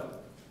yourself.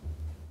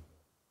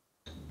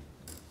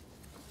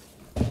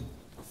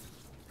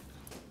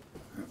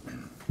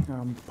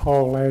 I'm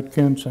Paul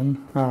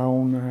Atkinson. I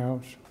own the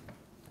house.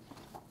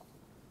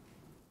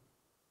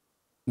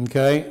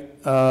 Okay,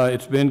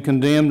 it's been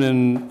condemned,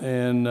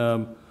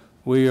 and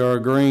we are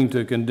agreeing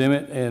to condemn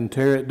it and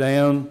tear it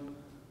down.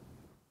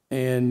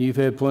 And you've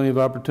had plenty of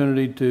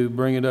opportunity to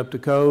bring it up to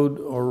code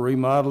or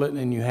remodel it,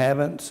 and you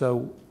haven't,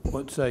 so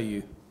what say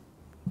you?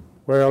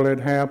 Well, it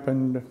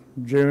happened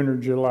June or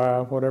July,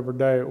 whatever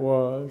day it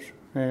was.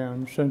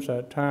 And since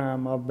that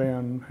time, I've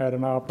had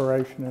an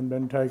operation and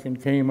been taking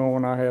chemo,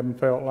 and I haven't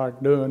felt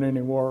like doing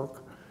any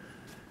work.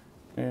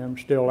 And I'm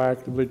still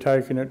actively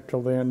taking it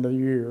till the end of the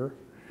year.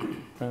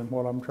 And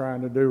what I'm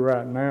trying to do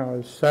right now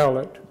is sell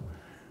it,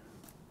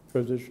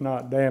 because it's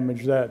not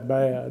damaged that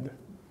bad.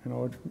 You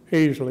know, it's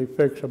easily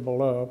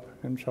fixable up,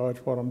 and so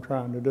that's what I'm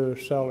trying to do,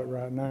 is sell it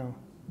right now.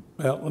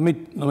 Well, let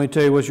me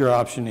tell you what your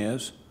option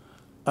is.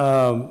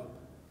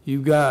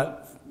 You've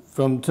got,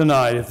 from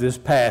tonight, if this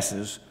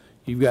passes,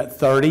 you've got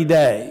 30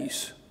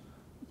 days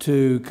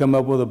to come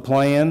up with a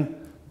plan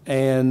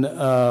and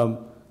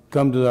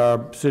come to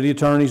our city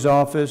attorney's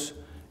office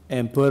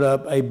and put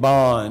up a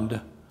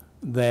bond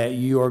that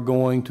you are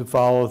going to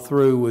follow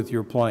through with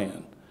your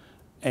plan.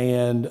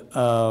 And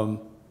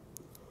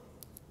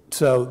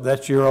so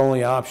that's your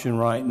only option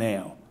right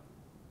now,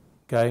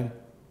 okay?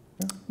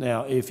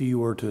 Now, if you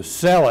were to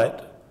sell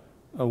it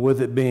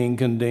with it being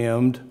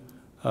condemned,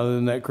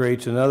 then that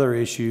creates another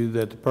issue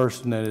that the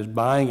person that is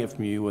buying it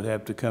from you would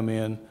have to come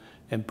in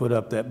and put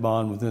up that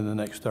bond within the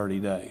next 30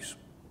 days.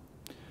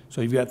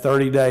 So you've got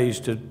 30 days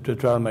to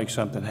try to make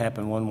something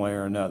happen one way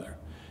or another.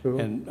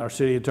 Cool. And our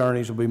city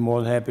attorneys will be more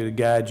than happy to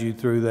guide you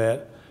through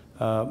that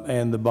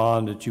and the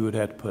bond that you would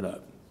have to put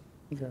up.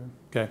 Okay.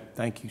 Okay,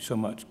 thank you so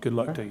much. Good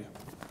luck to you.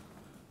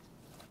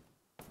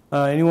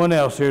 Anyone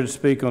else here to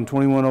speak on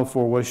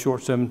 2104 West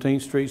Short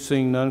 17th Street?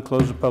 Seeing none,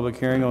 close the public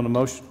hearing on the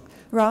motion.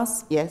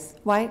 Ross? Yes.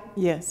 White?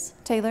 Yes.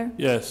 Taylor?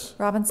 Yes.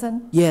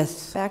 Robinson?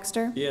 Yes.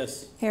 Baxter?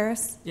 Yes.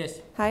 Harris? Yes.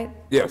 Height?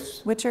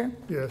 Yes. Witcher?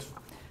 Yes.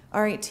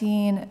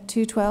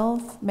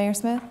 R18-212, Mayor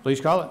Smith. Please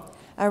call it.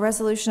 A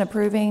resolution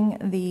approving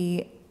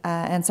the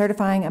and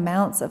certifying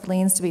amounts of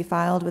liens to be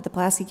filed with the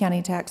Pulaski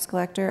County Tax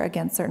Collector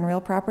against certain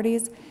real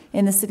properties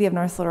in the city of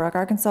North Little Rock,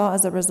 Arkansas,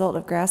 as a result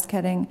of grass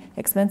cutting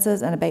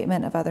expenses and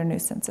abatement of other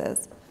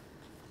nuisances.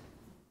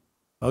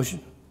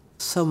 Motion.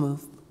 So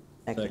moved.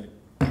 Second.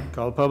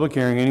 Call a public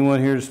hearing. Anyone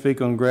here to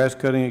speak on grass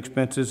cutting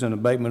expenses and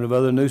abatement of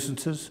other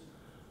nuisances?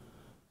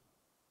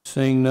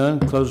 Seeing none,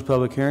 close the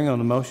public hearing on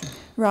the motion.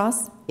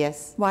 Ross?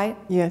 Yes. White?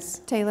 Yes.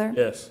 Taylor?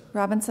 Yes.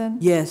 Robinson?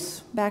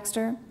 Yes.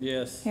 Baxter?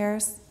 Yes.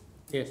 Harris?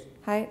 Yes.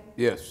 Height?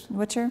 Yes.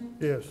 Witcher?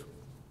 Yes.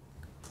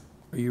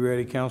 Are you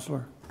ready,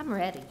 Counselor? I'm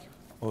ready.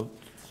 Well,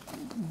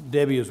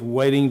 Debbie is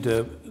waiting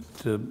to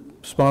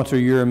sponsor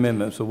your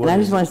amendment, so what And I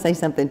is just it? want to say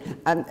something.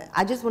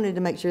 I just wanted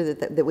to make sure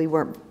that we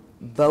weren't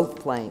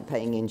both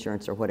paying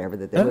insurance or whatever,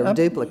 that they were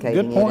duplicating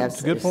it. Good point,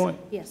 it's a good point,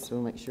 Yes. So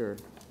we'll make sure.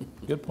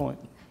 good point.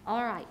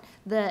 All right.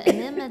 The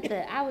amendment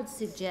that I would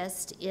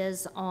suggest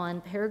is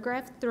on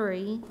paragraph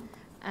 3.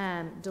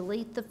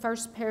 Delete the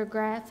first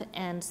paragraph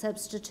and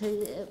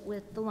substitute it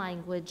with the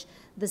language,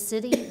 "The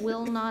city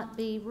will not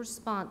be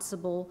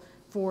responsible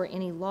for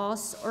any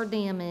loss or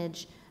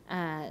damage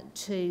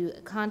to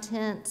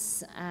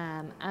contents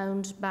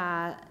owned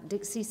by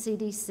Dixie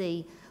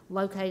CDC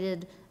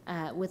located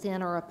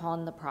within or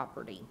upon the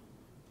property,"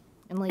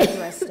 and leave the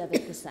rest of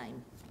it the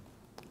same.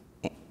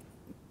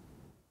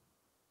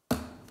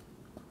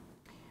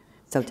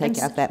 So take And-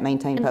 out that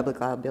maintain and- public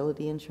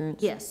liability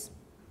insurance? Yes.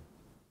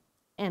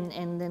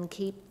 And then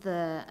keep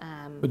the,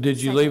 But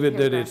did you second leave it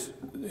that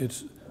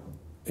paragraph.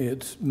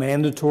 it's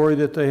mandatory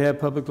that they have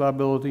public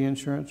liability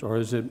insurance, or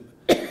is it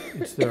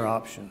It's their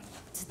option.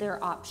 It's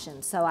their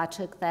option, so I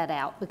took that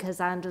out because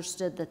I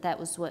understood that that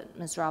was what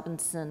Ms.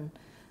 Robinson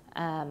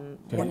wanted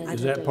to do.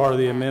 Is that part of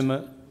the on that.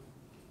 amendment?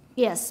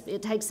 Yes,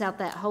 it takes out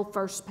that whole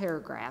first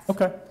paragraph.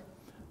 Okay.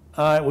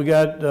 All right, we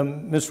got,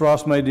 Ms.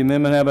 Ross made the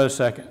amendment. How about a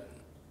second?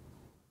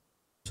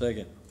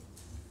 Second.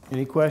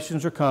 Any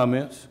questions or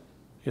comments?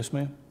 Yes,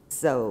 ma'am?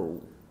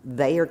 So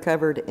they are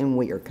covered and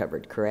we are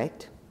covered,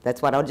 correct?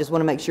 That's what I just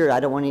want to make sure. I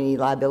don't want any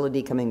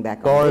liability coming back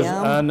As far on as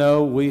I them.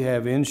 know, we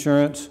have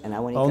insurance And I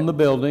want on the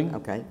building.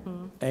 Okay,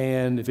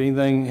 And if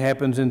anything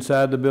happens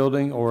inside the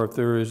building, or if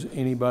there is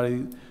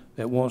anybody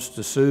that wants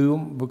to sue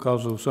them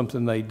because of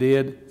something they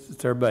did, it's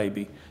their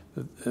baby.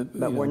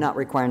 but we're not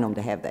requiring them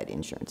to have that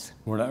insurance,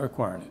 We're not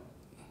requiring it.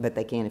 but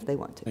they can if they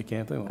want They to.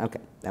 can if they want.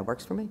 Okay, that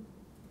works for me.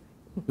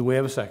 Do we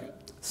have a second?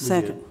 We did.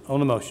 Second. On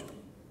the motion?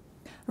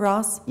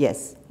 Ross?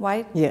 Yes.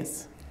 White?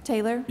 Yes.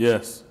 Taylor?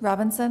 Yes.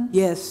 Robinson?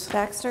 Yes.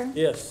 Baxter?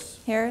 Yes.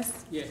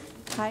 Harris? Yes.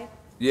 Height?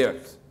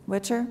 Yes.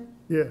 Witcher?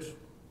 Yes.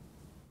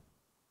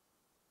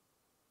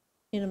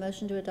 Need a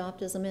motion to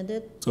adopt as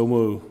amended? So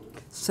move.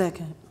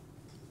 Second.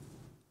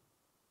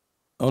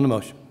 On the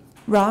motion?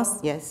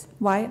 Ross? Yes.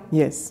 White?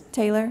 Yes.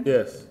 Taylor?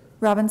 Yes.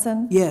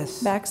 Robinson?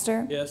 Yes.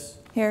 Baxter? Yes.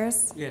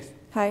 Harris? Yes.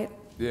 Height?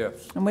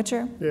 Yes. And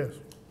Witcher? Yes.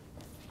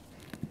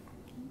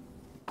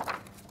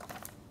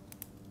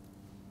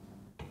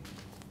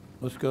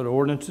 Let's go to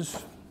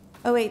ordinances.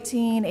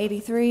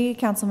 01883,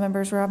 council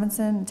members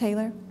Robinson and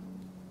Taylor.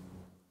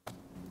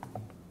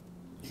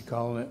 You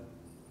calling it?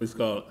 Please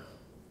call it.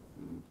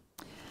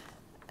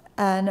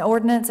 An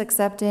ordinance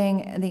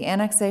accepting the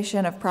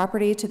annexation of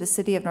property to the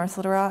city of North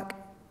Little Rock,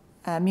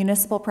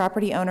 Municipal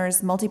Property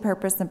Owners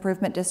Multipurpose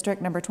Improvement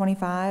District Number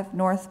 25,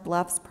 North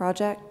Bluffs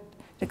Project,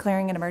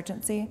 declaring an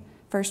emergency.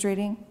 First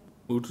reading.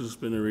 Move to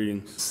suspend the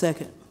readings.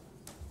 Second.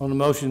 On the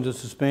motion to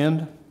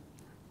suspend?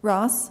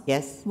 Ross?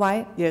 Yes.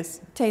 White? Yes.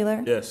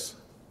 Taylor? Yes.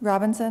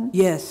 Robinson?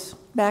 Yes.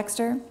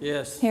 Baxter?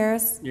 Yes.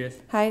 Harris? Yes.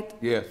 Height?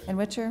 Yes. And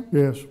Witcher?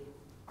 Yes.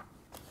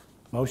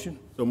 Motion?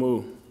 So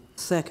move.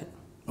 Second.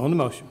 On the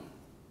motion?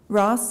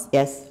 Ross?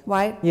 Yes.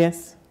 White?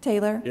 Yes.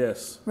 Taylor?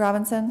 Yes.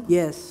 Robinson?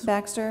 Yes.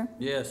 Baxter?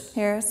 Yes.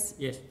 Harris?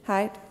 Yes.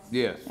 Height?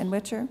 Yes. And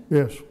Witcher?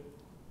 Yes.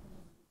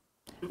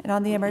 And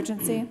on the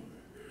emergency,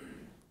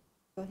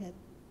 Go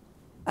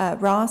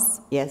ahead.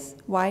 Ross? Yes.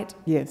 White?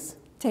 Yes.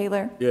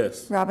 Taylor?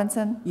 Yes.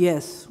 Robinson?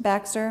 Yes.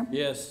 Baxter?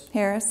 Yes.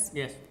 Harris?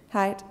 Yes.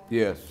 Height?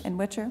 Yes. And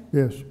Witcher?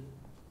 Yes.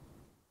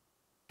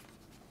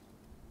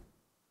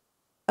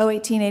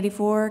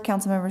 01884,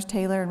 council members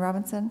Taylor and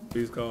Robinson.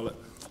 Please call it.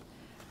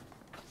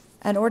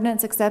 An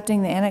ordinance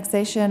accepting the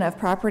annexation of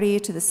property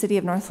to the City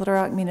of North Little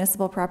Rock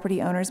Municipal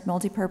Property Owners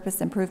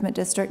Multipurpose Improvement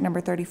District Number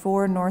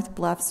 34, North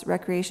Bluffs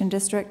Recreation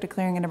District,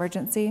 declaring an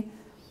emergency.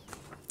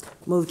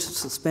 Move to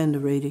suspend the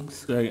readings.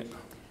 Second.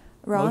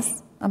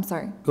 Ross? I'm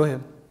sorry. Go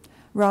ahead.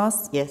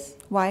 Ross? Yes.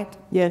 White?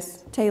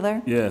 Yes.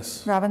 Taylor?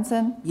 Yes.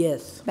 Robinson?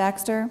 Yes.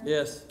 Baxter?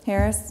 Yes.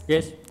 Harris?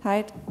 Yes.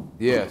 Height?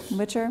 Yes. And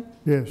Witcher?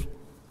 Yes.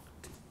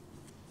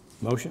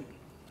 Motion?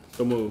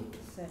 So move.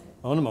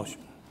 On the motion?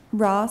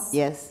 Ross?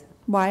 Yes.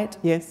 White?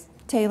 Yes.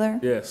 Taylor?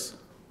 Yes.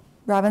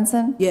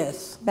 Robinson?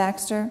 Yes.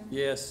 Baxter?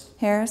 Yes.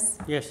 Harris?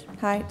 Yes.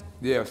 Height?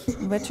 Yes.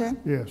 And Witcher?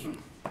 Yes.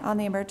 On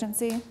the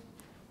emergency,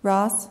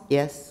 Ross?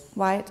 Yes.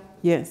 White?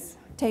 Yes.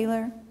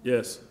 Taylor?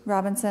 Yes.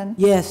 Robinson?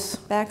 Yes.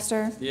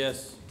 Baxter?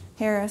 Yes.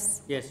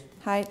 Harris? Yes.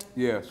 Height?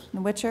 Yes.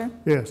 And Witcher?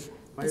 Yes.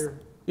 Mayor,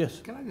 Yes.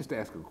 can I just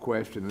ask a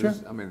question?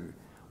 I mean,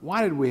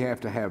 why did we have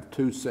to have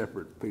two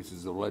separate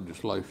pieces of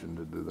legislation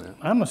to do that?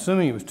 I'm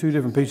assuming it was two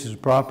different pieces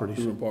of properties.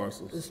 Two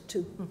parcels. It's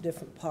two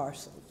different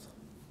parcels.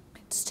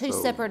 It's two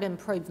separate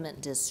improvement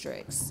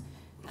districts.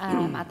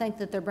 I think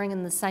that they're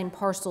bringing the same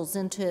parcels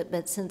into it,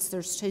 but since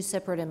there's two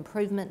separate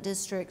improvement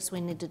districts,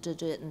 we needed to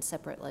do it in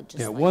separate Yeah,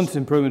 legislation. one's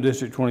Improvement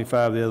District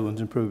 25, the other one's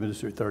Improvement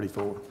District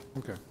 34.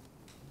 Okay.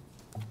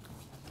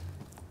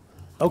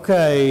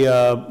 Okay,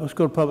 let's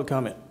go to public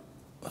comment.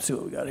 Let's see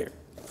what we got here.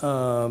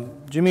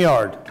 Jimmy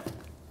Yard.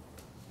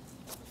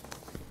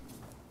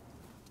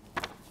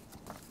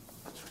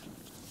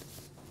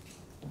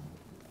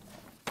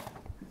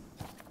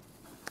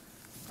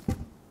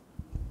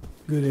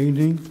 Good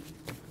evening.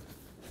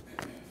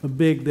 A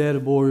big Data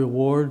Boy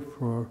award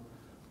for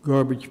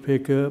garbage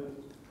pickup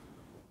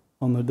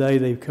on the day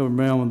they come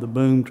around with the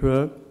boom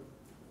truck.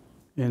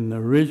 And the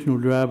original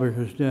driver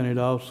has done it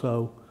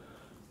also.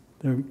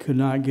 They could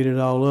not get it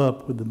all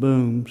up with the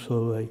boom,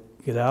 so they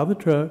get out of the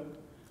truck,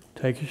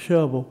 take a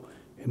shovel,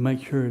 and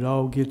make sure it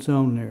all gets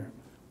on there.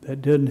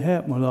 That doesn't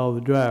happen with all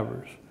the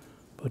drivers.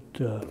 But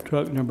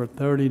truck number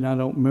 30, and I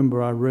don't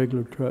remember our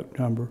regular truck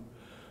number,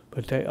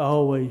 but they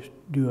always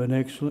do an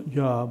excellent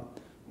job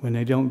when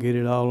they don't get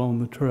it all on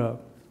the truck.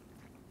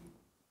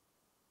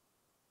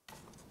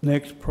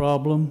 Next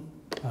problem,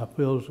 I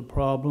feel is a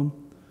problem.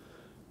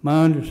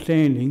 My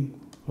understanding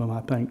from,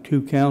 I think,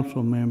 2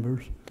 council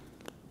members,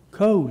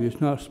 code is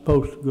not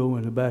supposed to go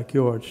in the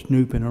backyard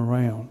snooping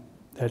around.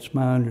 That's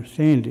my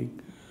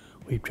understanding.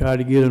 We've tried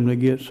to get them to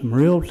get some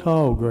real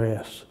tall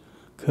grass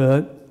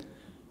cut,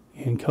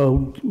 and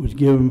code was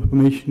given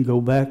permission to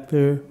go back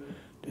there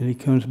Then he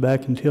comes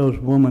back and tells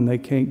the woman they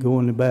can't go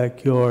in the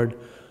backyard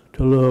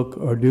to look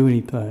or do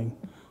anything.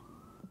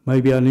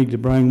 Maybe I need to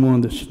bring one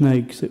of the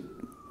snakes that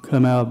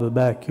come out of the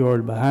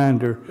backyard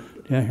behind her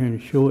down here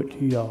and show it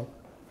to y'all.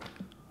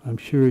 I'm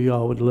sure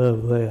y'all would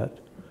love that.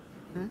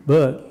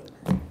 But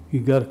you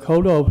got a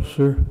code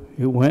officer,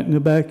 it went in the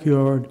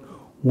backyard,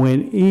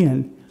 went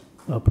in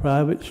a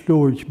private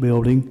storage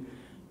building,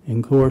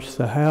 and of course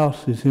the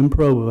house is in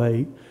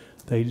probate.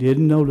 They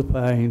didn't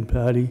notify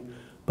anybody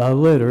by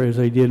letter as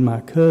they did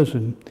my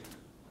cousin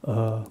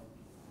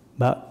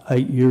about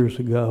 8 years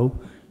ago.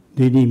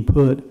 Didn't even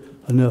put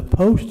enough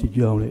postage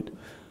on it.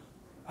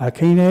 I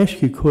can't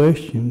ask you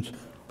questions,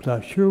 but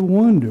I sure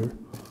wonder,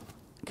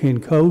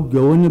 can code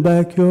go in the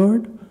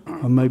backyard?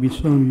 Or maybe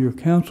some of your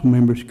council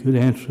members could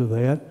answer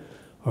that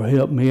or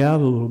help me out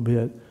a little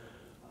bit.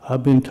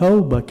 I've been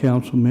told by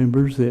council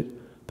members that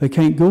they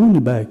can't go in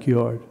the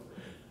backyard.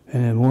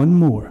 And then one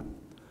more.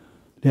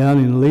 Down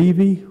in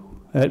Levy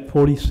at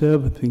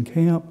 47th and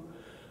Camp,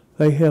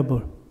 they have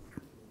a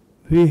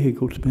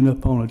vehicle that's been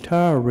up on a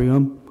tire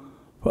rim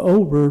for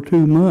over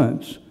 2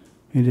 months,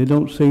 and they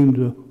don't seem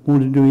to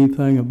want to do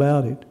anything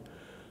about it.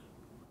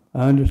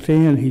 I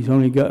understand he's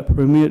only got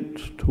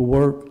permits to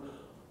work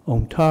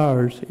on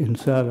tires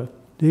inside a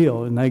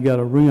deal, and they got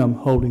a rim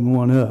holding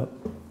one up.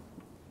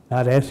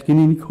 Not asking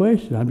any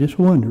questions, I'm just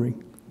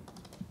wondering.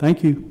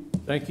 Thank you.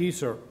 Thank you,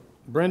 sir.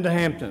 Brenda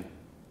Hampton.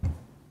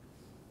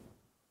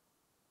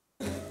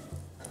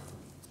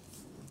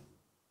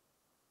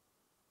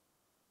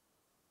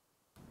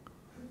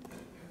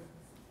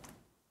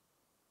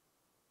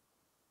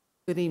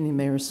 Good evening,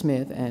 Mayor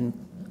Smith and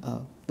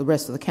the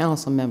rest of the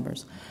council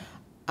members.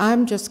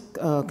 I'm just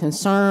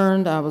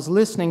concerned. I was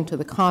listening to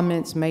the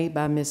comments made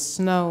by Ms.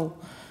 Snow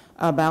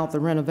about the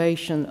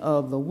renovation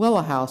of the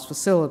Willow House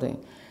facility.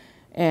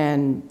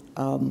 And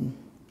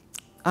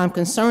I'm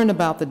concerned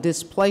about the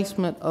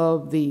displacement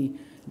of the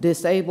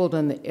disabled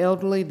and the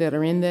elderly that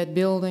are in that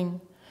building.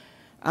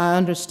 I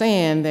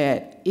understand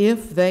that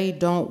if they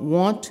don't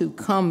want to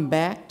come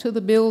back to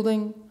the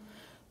building,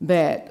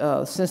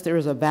 that since there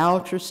is a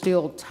voucher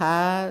still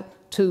tied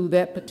to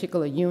that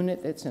particular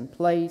unit that's in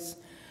place,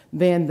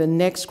 then the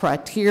next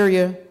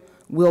criteria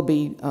will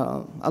be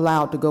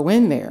allowed to go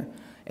in there.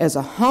 As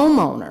a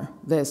homeowner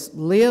that's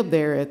lived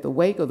there at the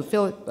wake of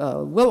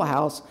the Willow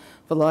House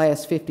for the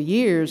last 50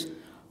 years,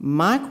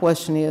 my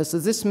question is,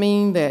 does this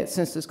mean that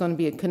since it's going to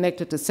be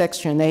connected to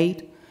Section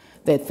 8,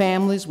 that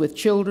families with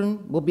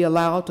children will be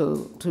allowed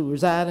to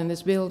reside in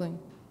this building?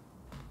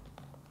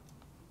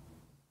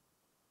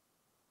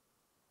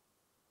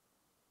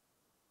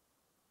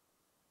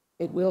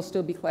 It will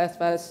still be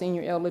classified as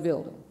senior elderly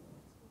building.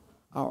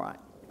 All right.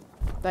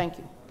 Thank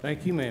you.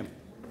 Thank you, ma'am.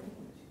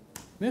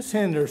 Ms.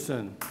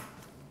 Henderson.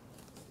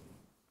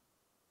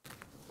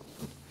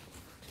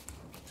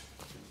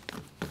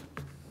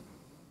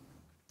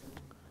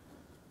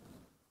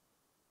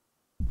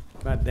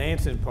 My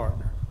dancing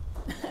partner.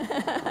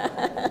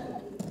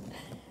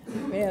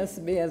 Mayor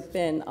Smith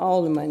and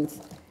Alderman,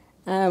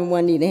 I'm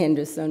Juanita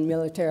Henderson,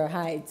 Military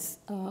Heights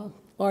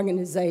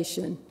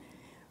organization.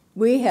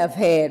 We have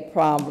had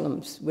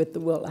problems with the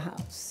Willow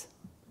House.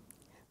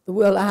 The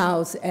Willow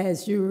House,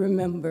 as you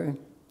remember,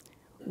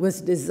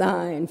 was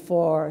designed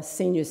for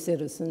senior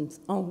citizens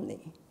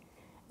only,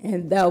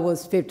 and that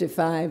was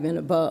 55 and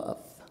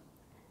above.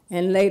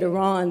 And later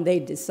on, they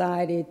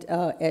decided,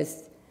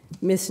 as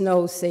Ms.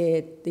 Snow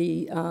said,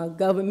 the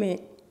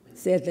government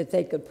said that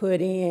they could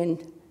put in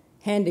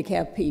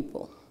handicapped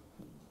people.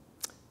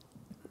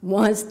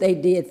 Once they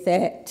did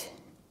that,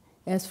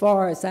 as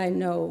far as I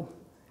know,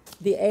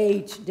 the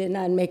age did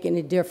not make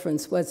any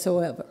difference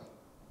whatsoever.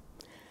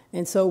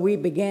 And so we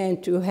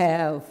began to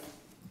have,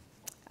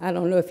 I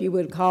don't know if you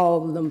would call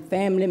them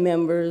family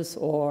members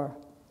or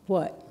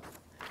what,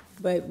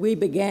 but we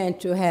began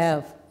to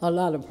have a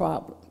lot of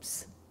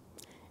problems.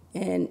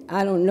 And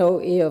I don't know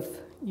if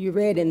you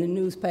read in the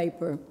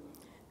newspaper,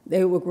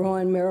 they were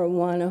growing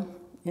marijuana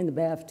in the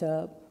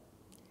bathtub.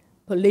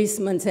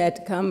 Policemen had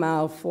to come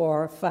out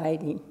for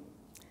fighting.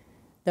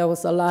 There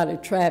was a lot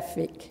of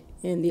traffic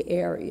in the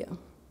area.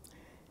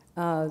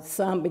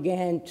 Some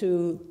began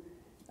to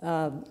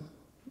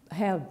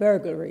have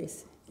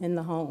burglaries in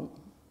the home.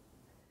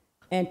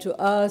 And to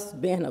us,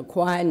 being a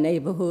quiet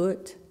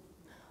neighborhood,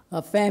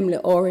 a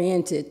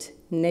family-oriented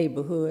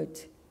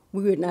neighborhood,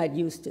 we were not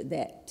used to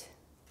that.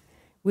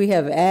 We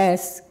have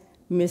asked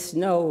Ms.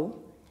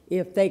 Snow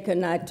if they could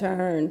not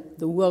turn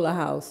the Willow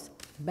House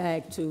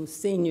back to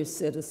senior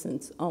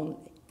citizens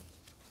only.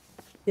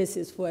 This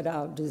is what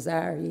our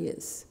desire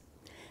is.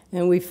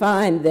 And we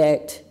find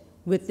that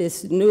with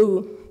this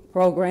new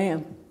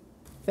program,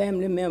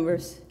 family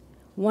members,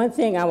 one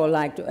thing I would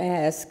like to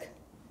ask,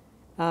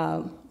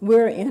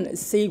 we're in a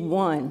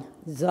C1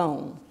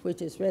 zone,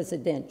 which is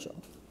residential.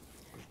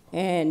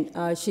 And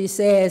she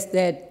says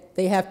that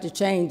they have to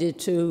change it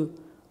to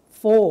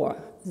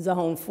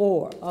Zone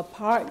 4,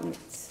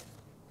 apartments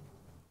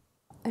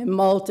and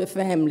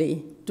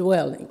multifamily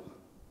dwelling.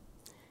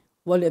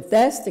 Well, if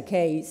that's the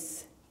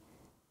case,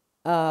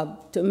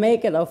 to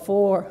make it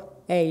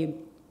a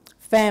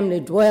family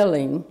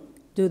dwelling,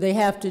 do they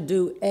have to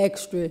do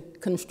extra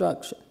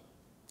construction?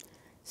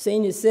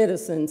 Senior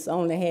citizens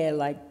only had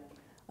like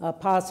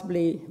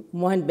possibly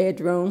 1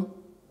 bedroom,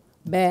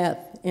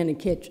 bath, and a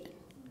kitchen.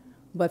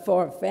 But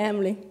for a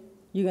family,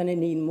 you're gonna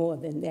need more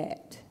than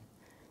that.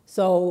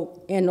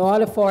 So in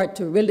order for it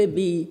to really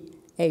be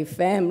a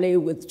family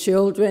with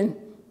children,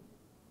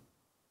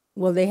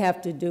 will they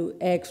have to do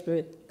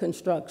extra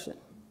construction?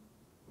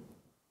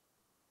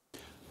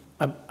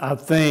 I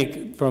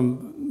think,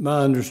 from my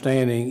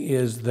understanding,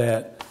 is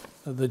that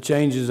the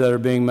changes that are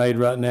being made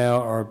right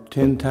now are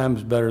 10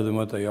 times better than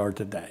what they are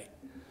today.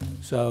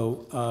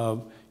 So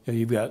you know,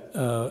 you've got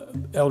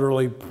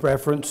elderly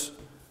preference,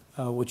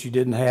 which you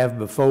didn't have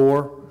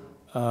before,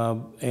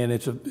 and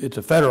it's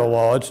a federal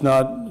law. It's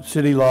not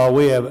city law.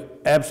 We have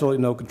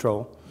absolutely no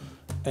control.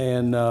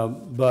 And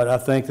but I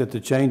think that the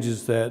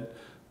changes that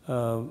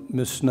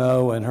Ms.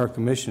 Snow and her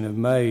commission have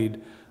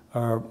made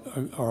are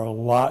a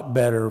lot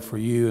better for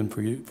you and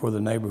for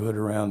the neighborhood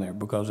around there,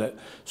 because that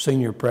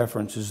senior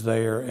preference is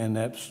there, and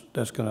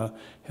that's going to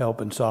help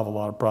and solve a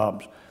lot of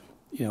problems.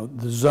 You know,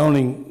 the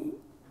zoning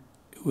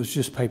was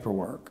just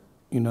paperwork.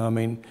 You know, I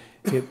mean,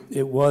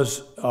 it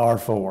was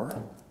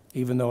R4,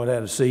 even though it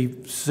had a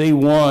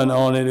C1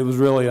 on it. It was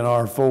really an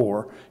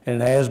R4,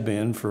 and it has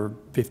been for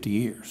 50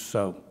 years.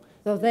 So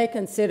they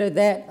consider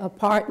that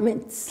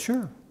apartments?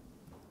 Sure.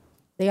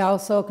 They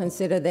also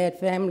consider that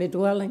family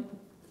dwelling?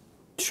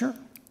 Sure.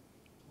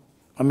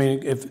 I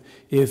mean,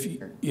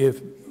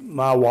 if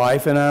my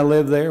wife and I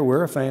live there,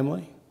 we're a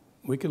family.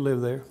 We could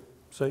live there,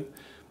 see?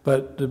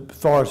 But as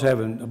far as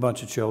having a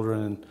bunch of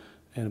children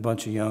and a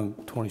bunch of young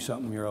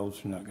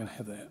 20-something-year-olds, you're not going to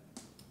have that.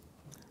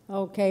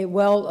 Okay,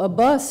 well,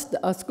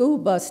 a school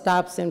bus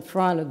stops in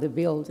front of the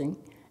building,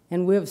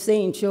 and we've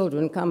seen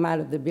children come out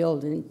of the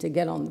building to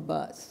get on the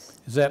bus.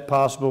 Is that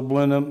possible,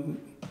 Blenda?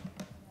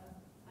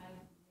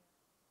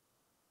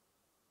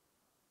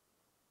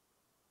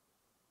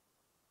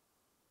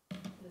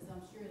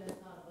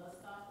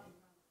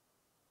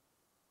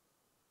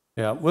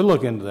 Yeah, we'll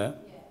look into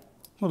that.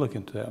 We'll look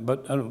into that,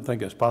 but I don't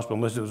think that's possible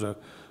unless it was a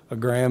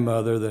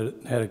grandmother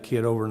that had a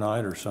kid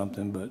overnight or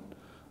something, but,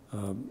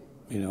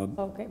 you know.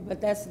 Okay,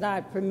 but that's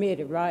not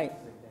permitted, right?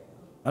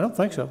 I don't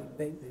think so.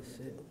 I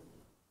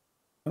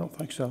don't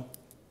think so.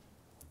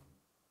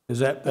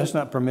 That's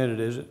not permitted,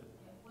 is it?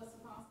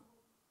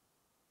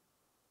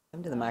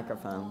 Come to the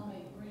microphone.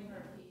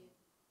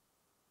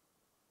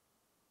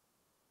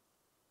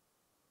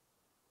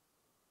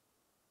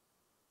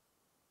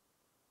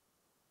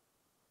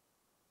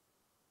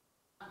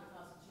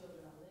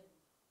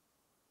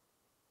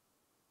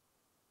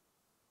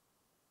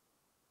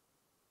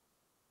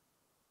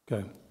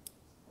 Okay.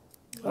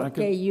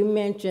 Okay, you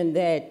mentioned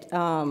that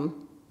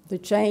the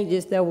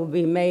changes that will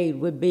be made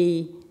would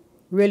be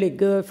really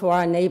good for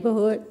our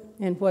neighborhood.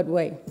 In what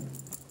way?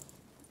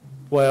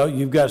 Well,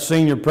 you've got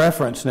senior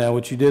preference now,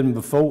 which you didn't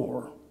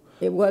before.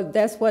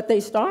 That's what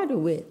they started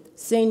with,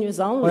 seniors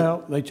only.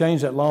 Well, they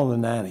changed that law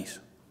in the 90s.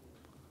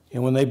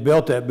 And when they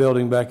built that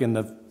building back in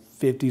the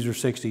 50s or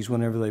 60s,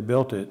 whenever they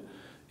built it,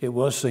 it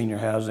was senior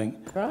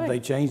housing. Right. They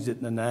changed it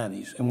in the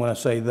 90s. And when I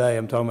say they,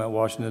 I'm talking about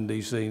Washington,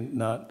 D.C.,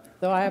 not...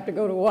 So I have to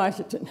go to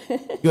Washington.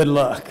 Good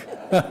luck.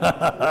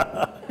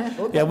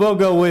 Yeah, we'll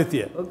go with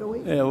you. We'll go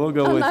with you. Yeah, we'll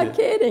go with you. I'm not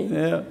kidding.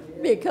 Yeah.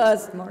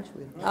 Because,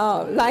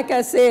 like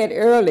I said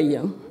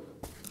earlier,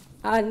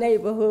 our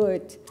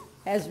neighborhood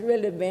has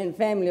really been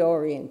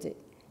family-oriented.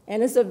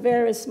 And it's a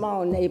very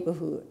small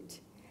neighborhood.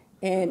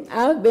 And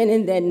I've been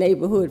in that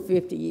neighborhood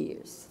 50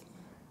 years.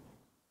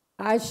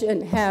 I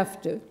shouldn't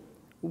have to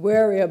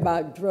worry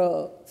about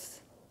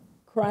drugs,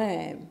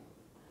 crime,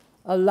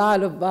 a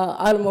lot of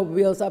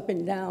automobiles up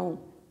and down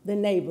the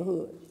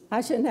neighborhood.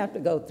 I shouldn't have to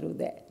go through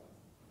that.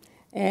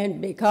 And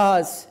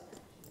because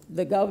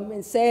the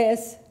government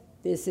says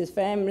this is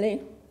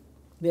family,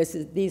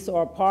 these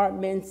are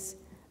apartments,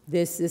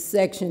 this is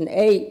Section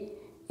 8,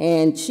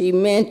 and she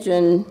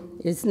mentioned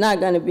it's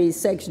not going to be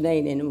Section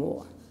 8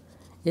 anymore.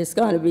 It's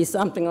going to be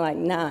something like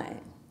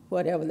 9,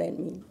 whatever that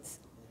means.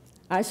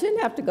 I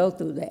shouldn't have to go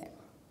through that.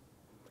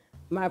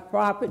 My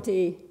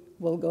property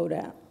will go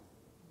down.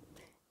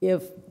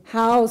 If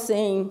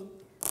housing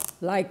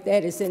like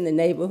that is in the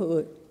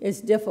neighborhood, it's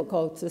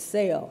difficult to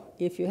sell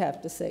if you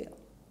have to sell.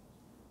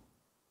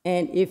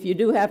 And if you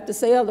do have to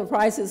sell, the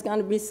price is going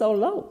to be so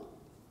low.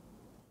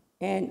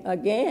 And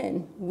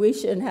again, we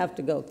shouldn't have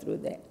to go through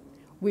that.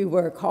 We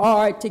work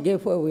hard to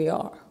get where we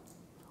are.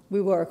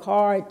 We work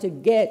hard to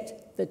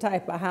get the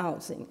type of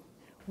housing.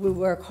 We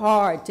work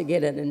hard to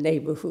get in a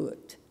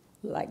neighborhood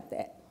like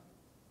that.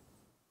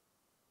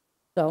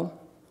 So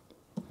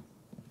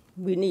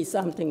we need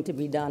something to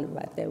be done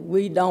about that.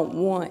 We don't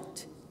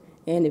want,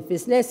 and if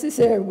it's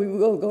necessary, we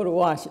will go to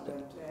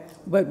Washington.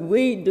 But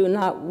we do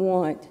not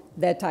want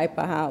that type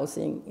of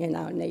housing in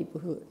our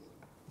neighborhood.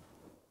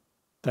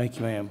 Thank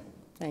you, ma'am.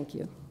 Thank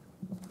you.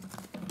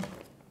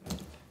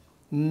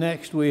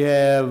 Next, we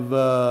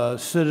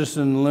have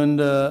citizen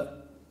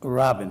Linda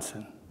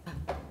Robinson.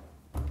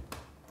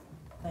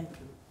 Thank you.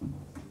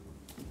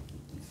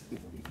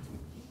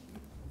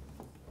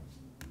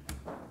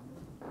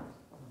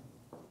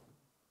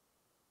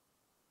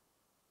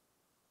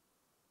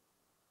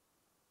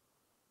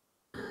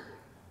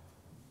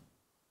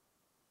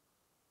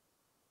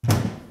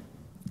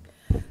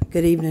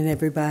 Good evening,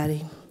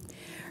 everybody.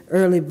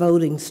 Early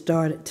voting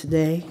started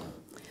today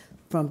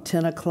from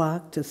 10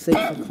 o'clock to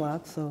 6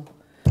 o'clock, so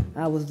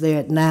I was there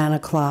at 9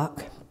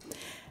 o'clock,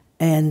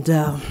 and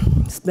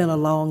it's been a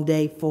long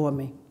day for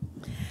me.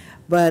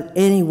 But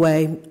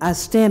anyway, I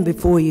stand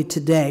before you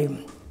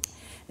today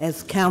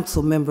as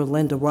Council Member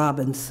Linda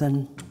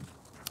Robinson.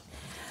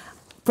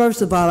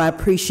 First of all, I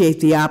appreciate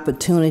the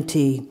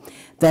opportunity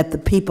that the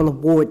people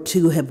of Ward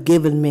 2 have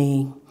given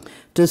me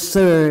to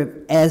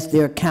serve as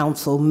their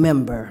council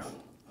member.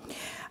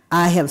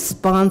 I have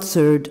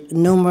sponsored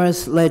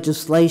numerous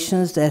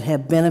legislations that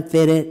have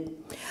benefited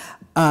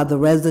the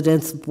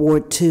residents of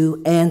Ward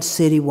 2 and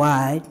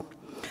citywide.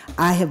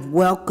 I have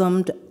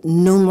welcomed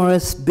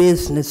numerous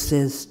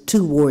businesses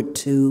to Ward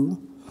 2.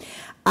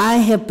 I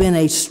have been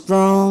a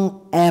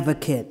strong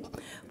advocate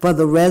for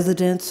the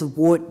residents of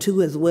Ward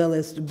 2 as well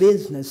as the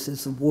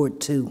businesses of Ward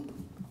 2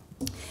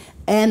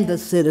 and the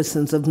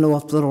citizens of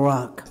North Little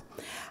Rock.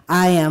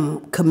 I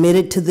am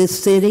committed to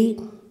this city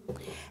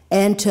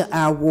and to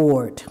our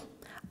ward.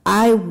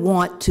 I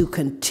want to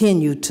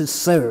continue to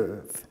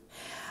serve.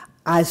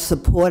 I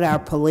support our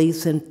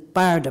police and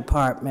fire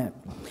department.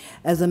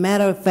 As a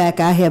matter of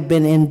fact, I have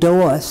been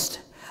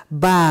endorsed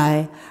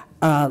by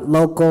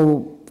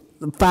local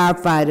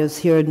firefighters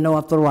here in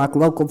North Little Rock,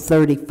 Local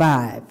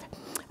 35.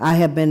 I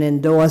have been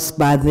endorsed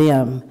by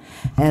them,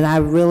 and I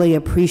really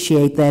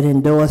appreciate that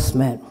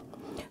endorsement.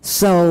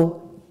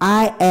 So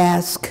I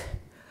ask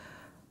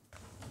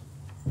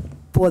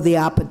for the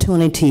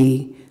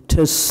opportunity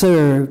to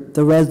serve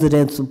the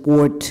residents of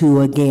Ward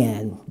 2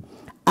 again.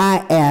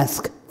 I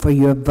ask for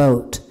your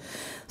vote.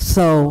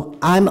 So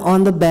I'm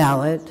on the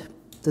ballot,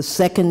 the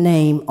second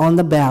name on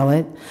the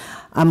ballot.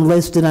 I'm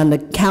listed under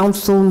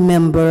Council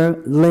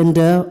Member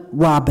Linda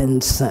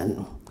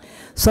Robinson.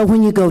 So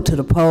when you go to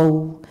the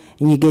poll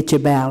and you get your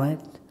ballot,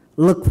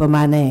 look for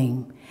my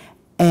name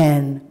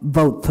and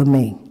vote for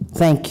me.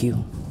 Thank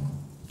you.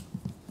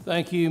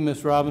 Thank you,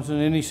 Ms.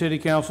 Robinson. Any city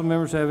council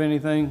members have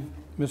anything?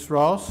 Ms.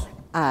 Ross?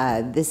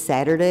 This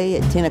Saturday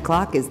at 10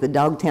 o'clock is the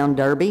Dogtown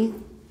Derby,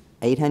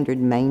 800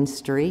 Main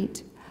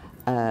Street.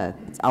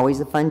 It's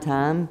always a fun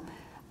time.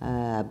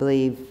 I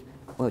believe,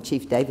 well,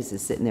 Chief Davis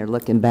is sitting there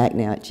looking back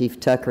now at Chief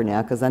Tucker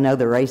now, because I know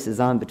the race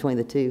is on between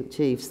the two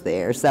chiefs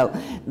there. So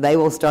they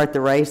will start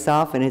the race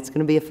off, and it's going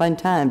to be a fun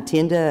time,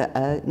 10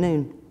 to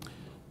noon.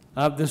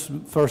 This is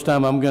the first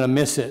time I'm going to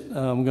miss it.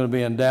 I'm going to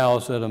be in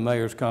Dallas at a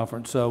mayor's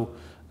conference. So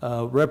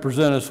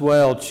represent us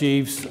well,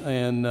 chiefs,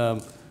 and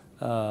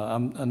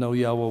I know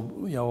y'all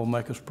will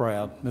make us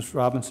proud. Ms.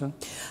 Robinson?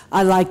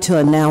 I'd like to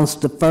announce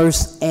the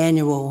first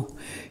annual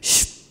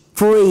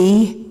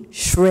free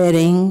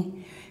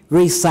shredding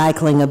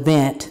recycling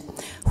event,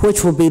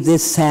 which will be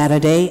this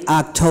Saturday,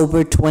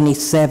 October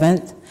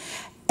 27th,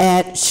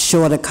 at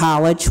Shorter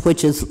College,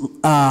 which is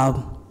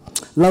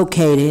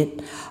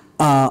located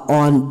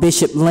on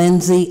Bishop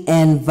Lindsay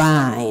and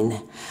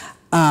Vine.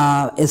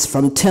 It's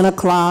from 10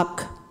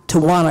 o'clock to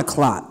 1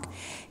 o'clock.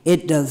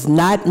 It does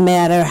not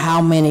matter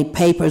how many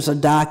papers or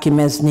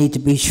documents need to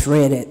be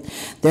shredded.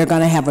 They're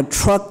going to have a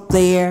truck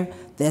there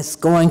that's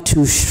going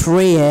to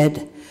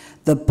shred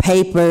the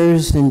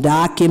papers and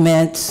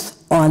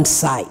documents on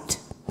site.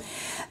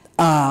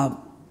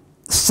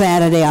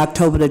 Saturday,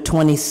 October the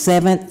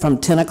 27th, from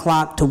 10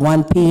 o'clock to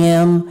 1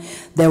 p.m.,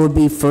 there will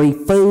be free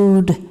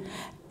food,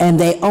 and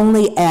they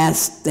only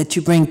ask that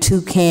you bring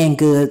 2 canned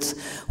goods,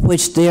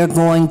 which they're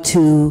going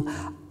to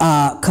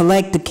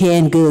collect the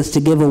canned goods to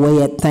give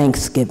away at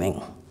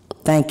Thanksgiving.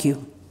 Thank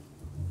you.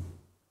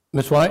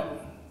 Ms. White?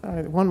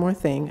 One more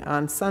thing.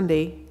 On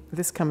Sunday,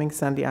 this coming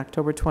Sunday,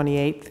 October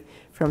 28th,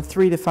 from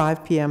 3 to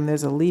 5 p.m.,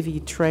 there's a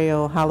Levy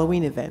Trail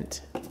Halloween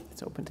event.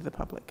 It's open to the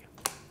public.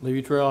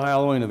 Levy Trail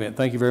Halloween event.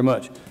 Thank you very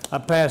much. I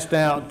passed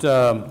out,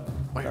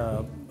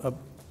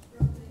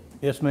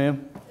 yes,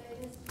 ma'am?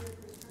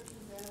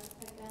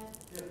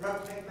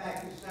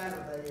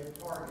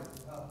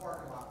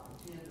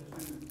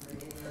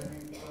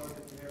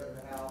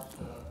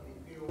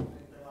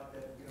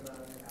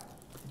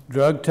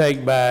 Drug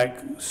take back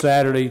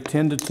Saturday,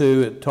 10 to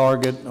 2 at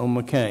Target on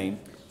McCain.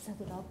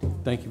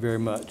 Thank you very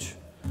much.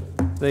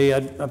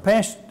 I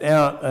passed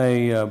out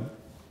a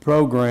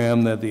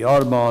program that the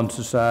Audubon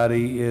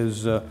Society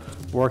is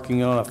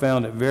working on. I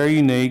found it very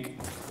unique.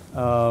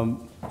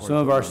 Some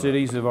of our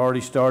cities have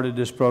already started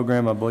this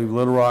program. I believe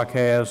Little Rock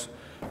has.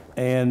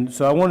 And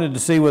so I wanted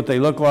to see what they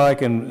look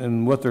like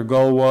and what their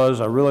goal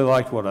was. I really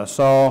liked what I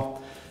saw.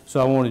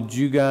 So I wanted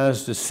you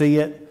guys to see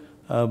it.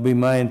 It'll be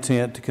my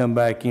intent to come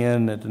back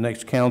in at the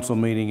next council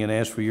meeting and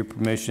ask for your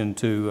permission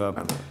to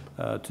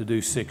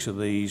do 6 of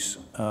these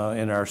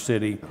in our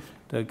city,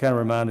 to kind of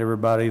remind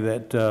everybody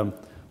that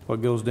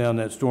what goes down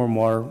that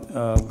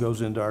stormwater goes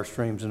into our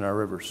streams and our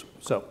rivers.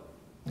 So,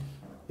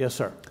 yes,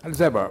 sir. I just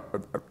have a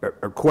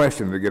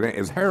question to get in.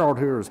 Is Harold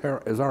here?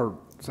 Is our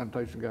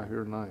sanitation guy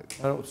here tonight?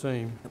 I don't see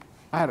him.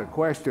 I had a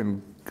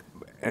question,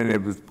 and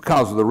it was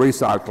because of the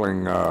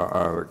recycling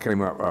that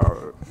came up,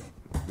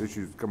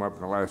 issues come up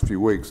in the last few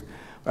weeks.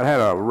 I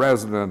had a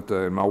resident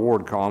in my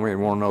ward call me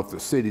and want to know if the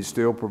city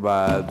still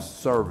provides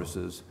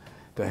services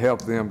to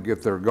help them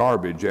get their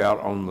garbage out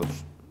on the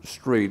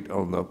street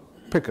on the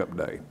pickup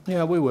day.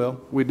 Yeah, we will.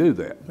 We do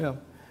that. Yeah.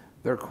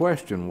 Their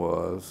question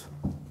was,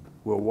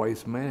 will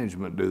Waste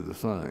Management do the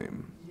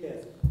same?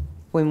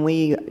 When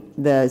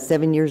the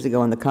 7 years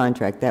ago in the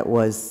contract, that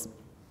was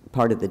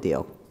part of the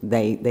deal.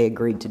 They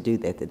agreed to do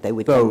that, that they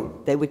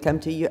would come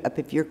to you up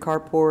if you're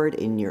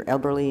carport and you're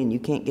elderly and you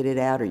can't get it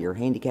out, or you're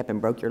handicapped and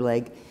broke your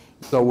leg.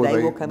 So will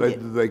They will come get.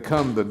 do they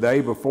come the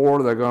day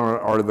before, they're gonna,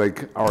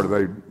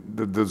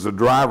 does the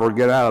driver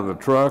get out of the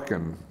truck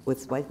and?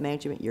 With Waste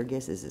Management, your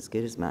guess is as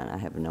good as mine. I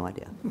have no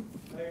idea.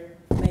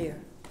 Mayor.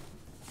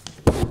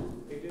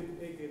 They do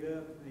pick it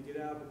up, and they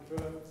get out of the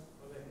truck,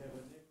 or they have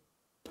a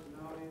next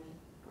audience,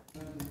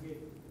 and they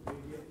get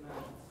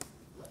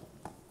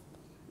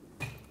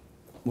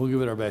We'll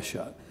give it our best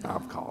shot. I'll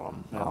call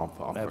them.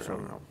 I'll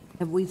absolutely.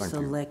 Have we Thank you.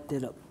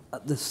 selected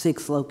the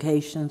 6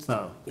 locations?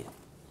 No.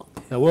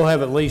 Now, we'll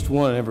have at least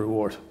one in every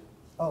ward.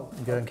 Oh,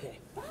 Okay. okay.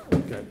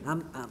 Okay.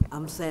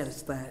 I'm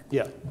satisfied.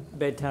 Yeah,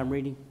 Bedtime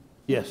reading?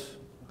 yes.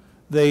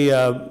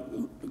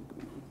 Karen,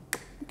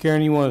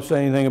 you want to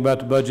say anything about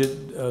the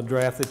budget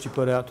draft that you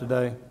put out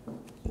today?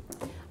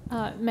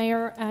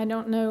 Mayor, I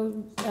don't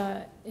know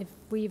if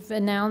we've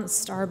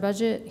announced our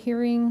budget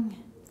hearing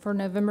for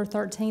November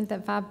 13th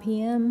at 5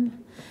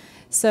 p.m.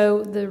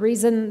 So the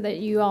reason that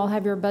you all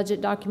have your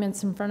budget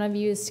documents in front of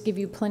you is to give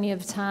you plenty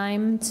of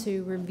time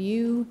to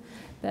review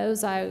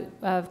those.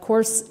 Of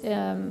course,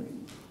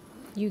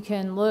 you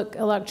can look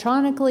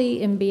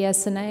electronically in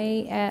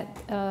BSNA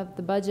at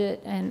the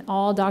budget and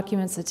all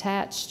documents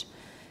attached.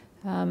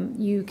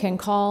 You can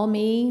call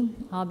me.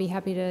 I'll be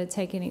happy to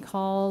take any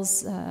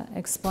calls,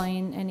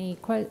 explain any,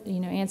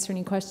 answer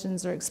any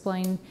questions or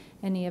explain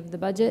any of the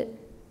budget.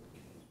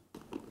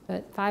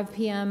 But 5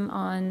 p.m.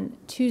 on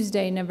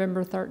Tuesday,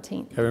 November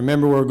 13th. Okay,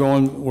 remember,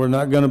 we're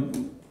not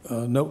going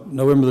to,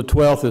 November the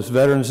 12th is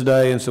Veterans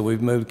Day, and so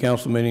we've moved the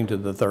council meeting to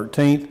the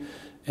 13th,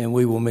 and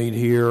we will meet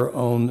here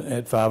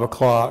at 5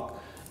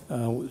 o'clock.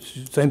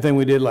 Same thing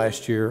we did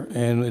last year,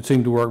 and it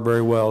seemed to work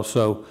very well.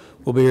 So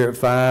we'll be here at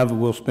 5,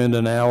 we'll spend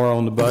an hour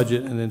on the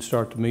budget, and then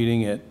start the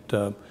meeting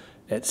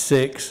at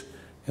 6.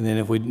 And then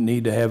if we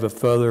need to have a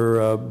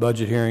further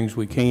budget hearings,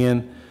 we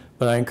can.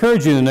 But I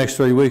encourage you in the next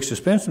 3 weeks to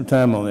spend some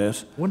time on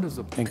this.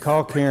 And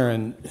call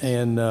Karen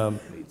and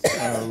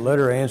let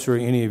her answer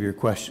any of your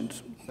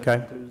questions,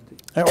 okay?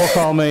 Or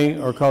call me,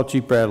 or call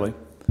Chief Bradley.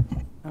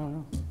 I don't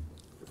know.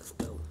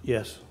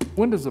 Yes.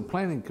 When does the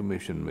Planning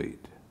Commission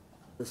meet?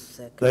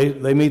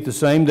 They meet the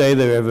same day.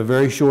 They have a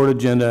very short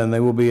agenda, and they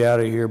will be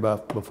out of here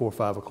before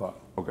 5 o'clock.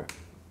 Okay.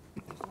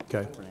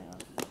 Okay.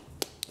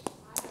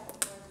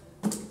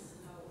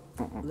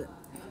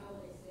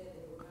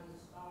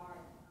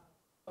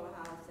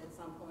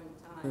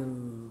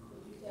 Mm.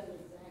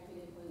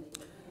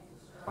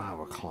 5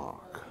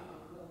 o'clock.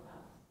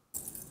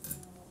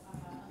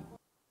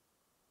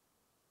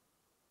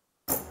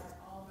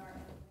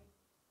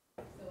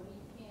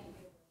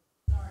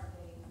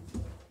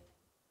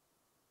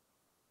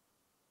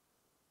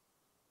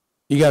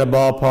 You got a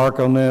ballpark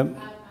on that?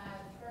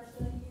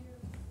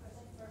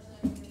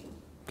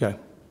 Okay.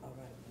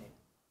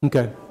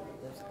 Okay.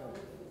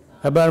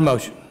 How about a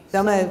motion?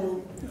 So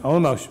moved. On the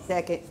motion.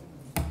 Second.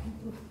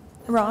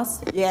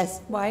 Ross? Yes.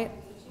 White?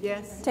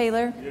 Yes.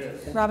 Taylor?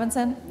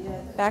 Robinson?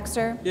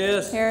 Baxter?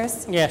 Yes.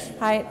 Harris? Yes.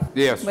 Height?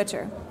 Yes.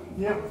 Witcher?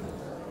 Yep.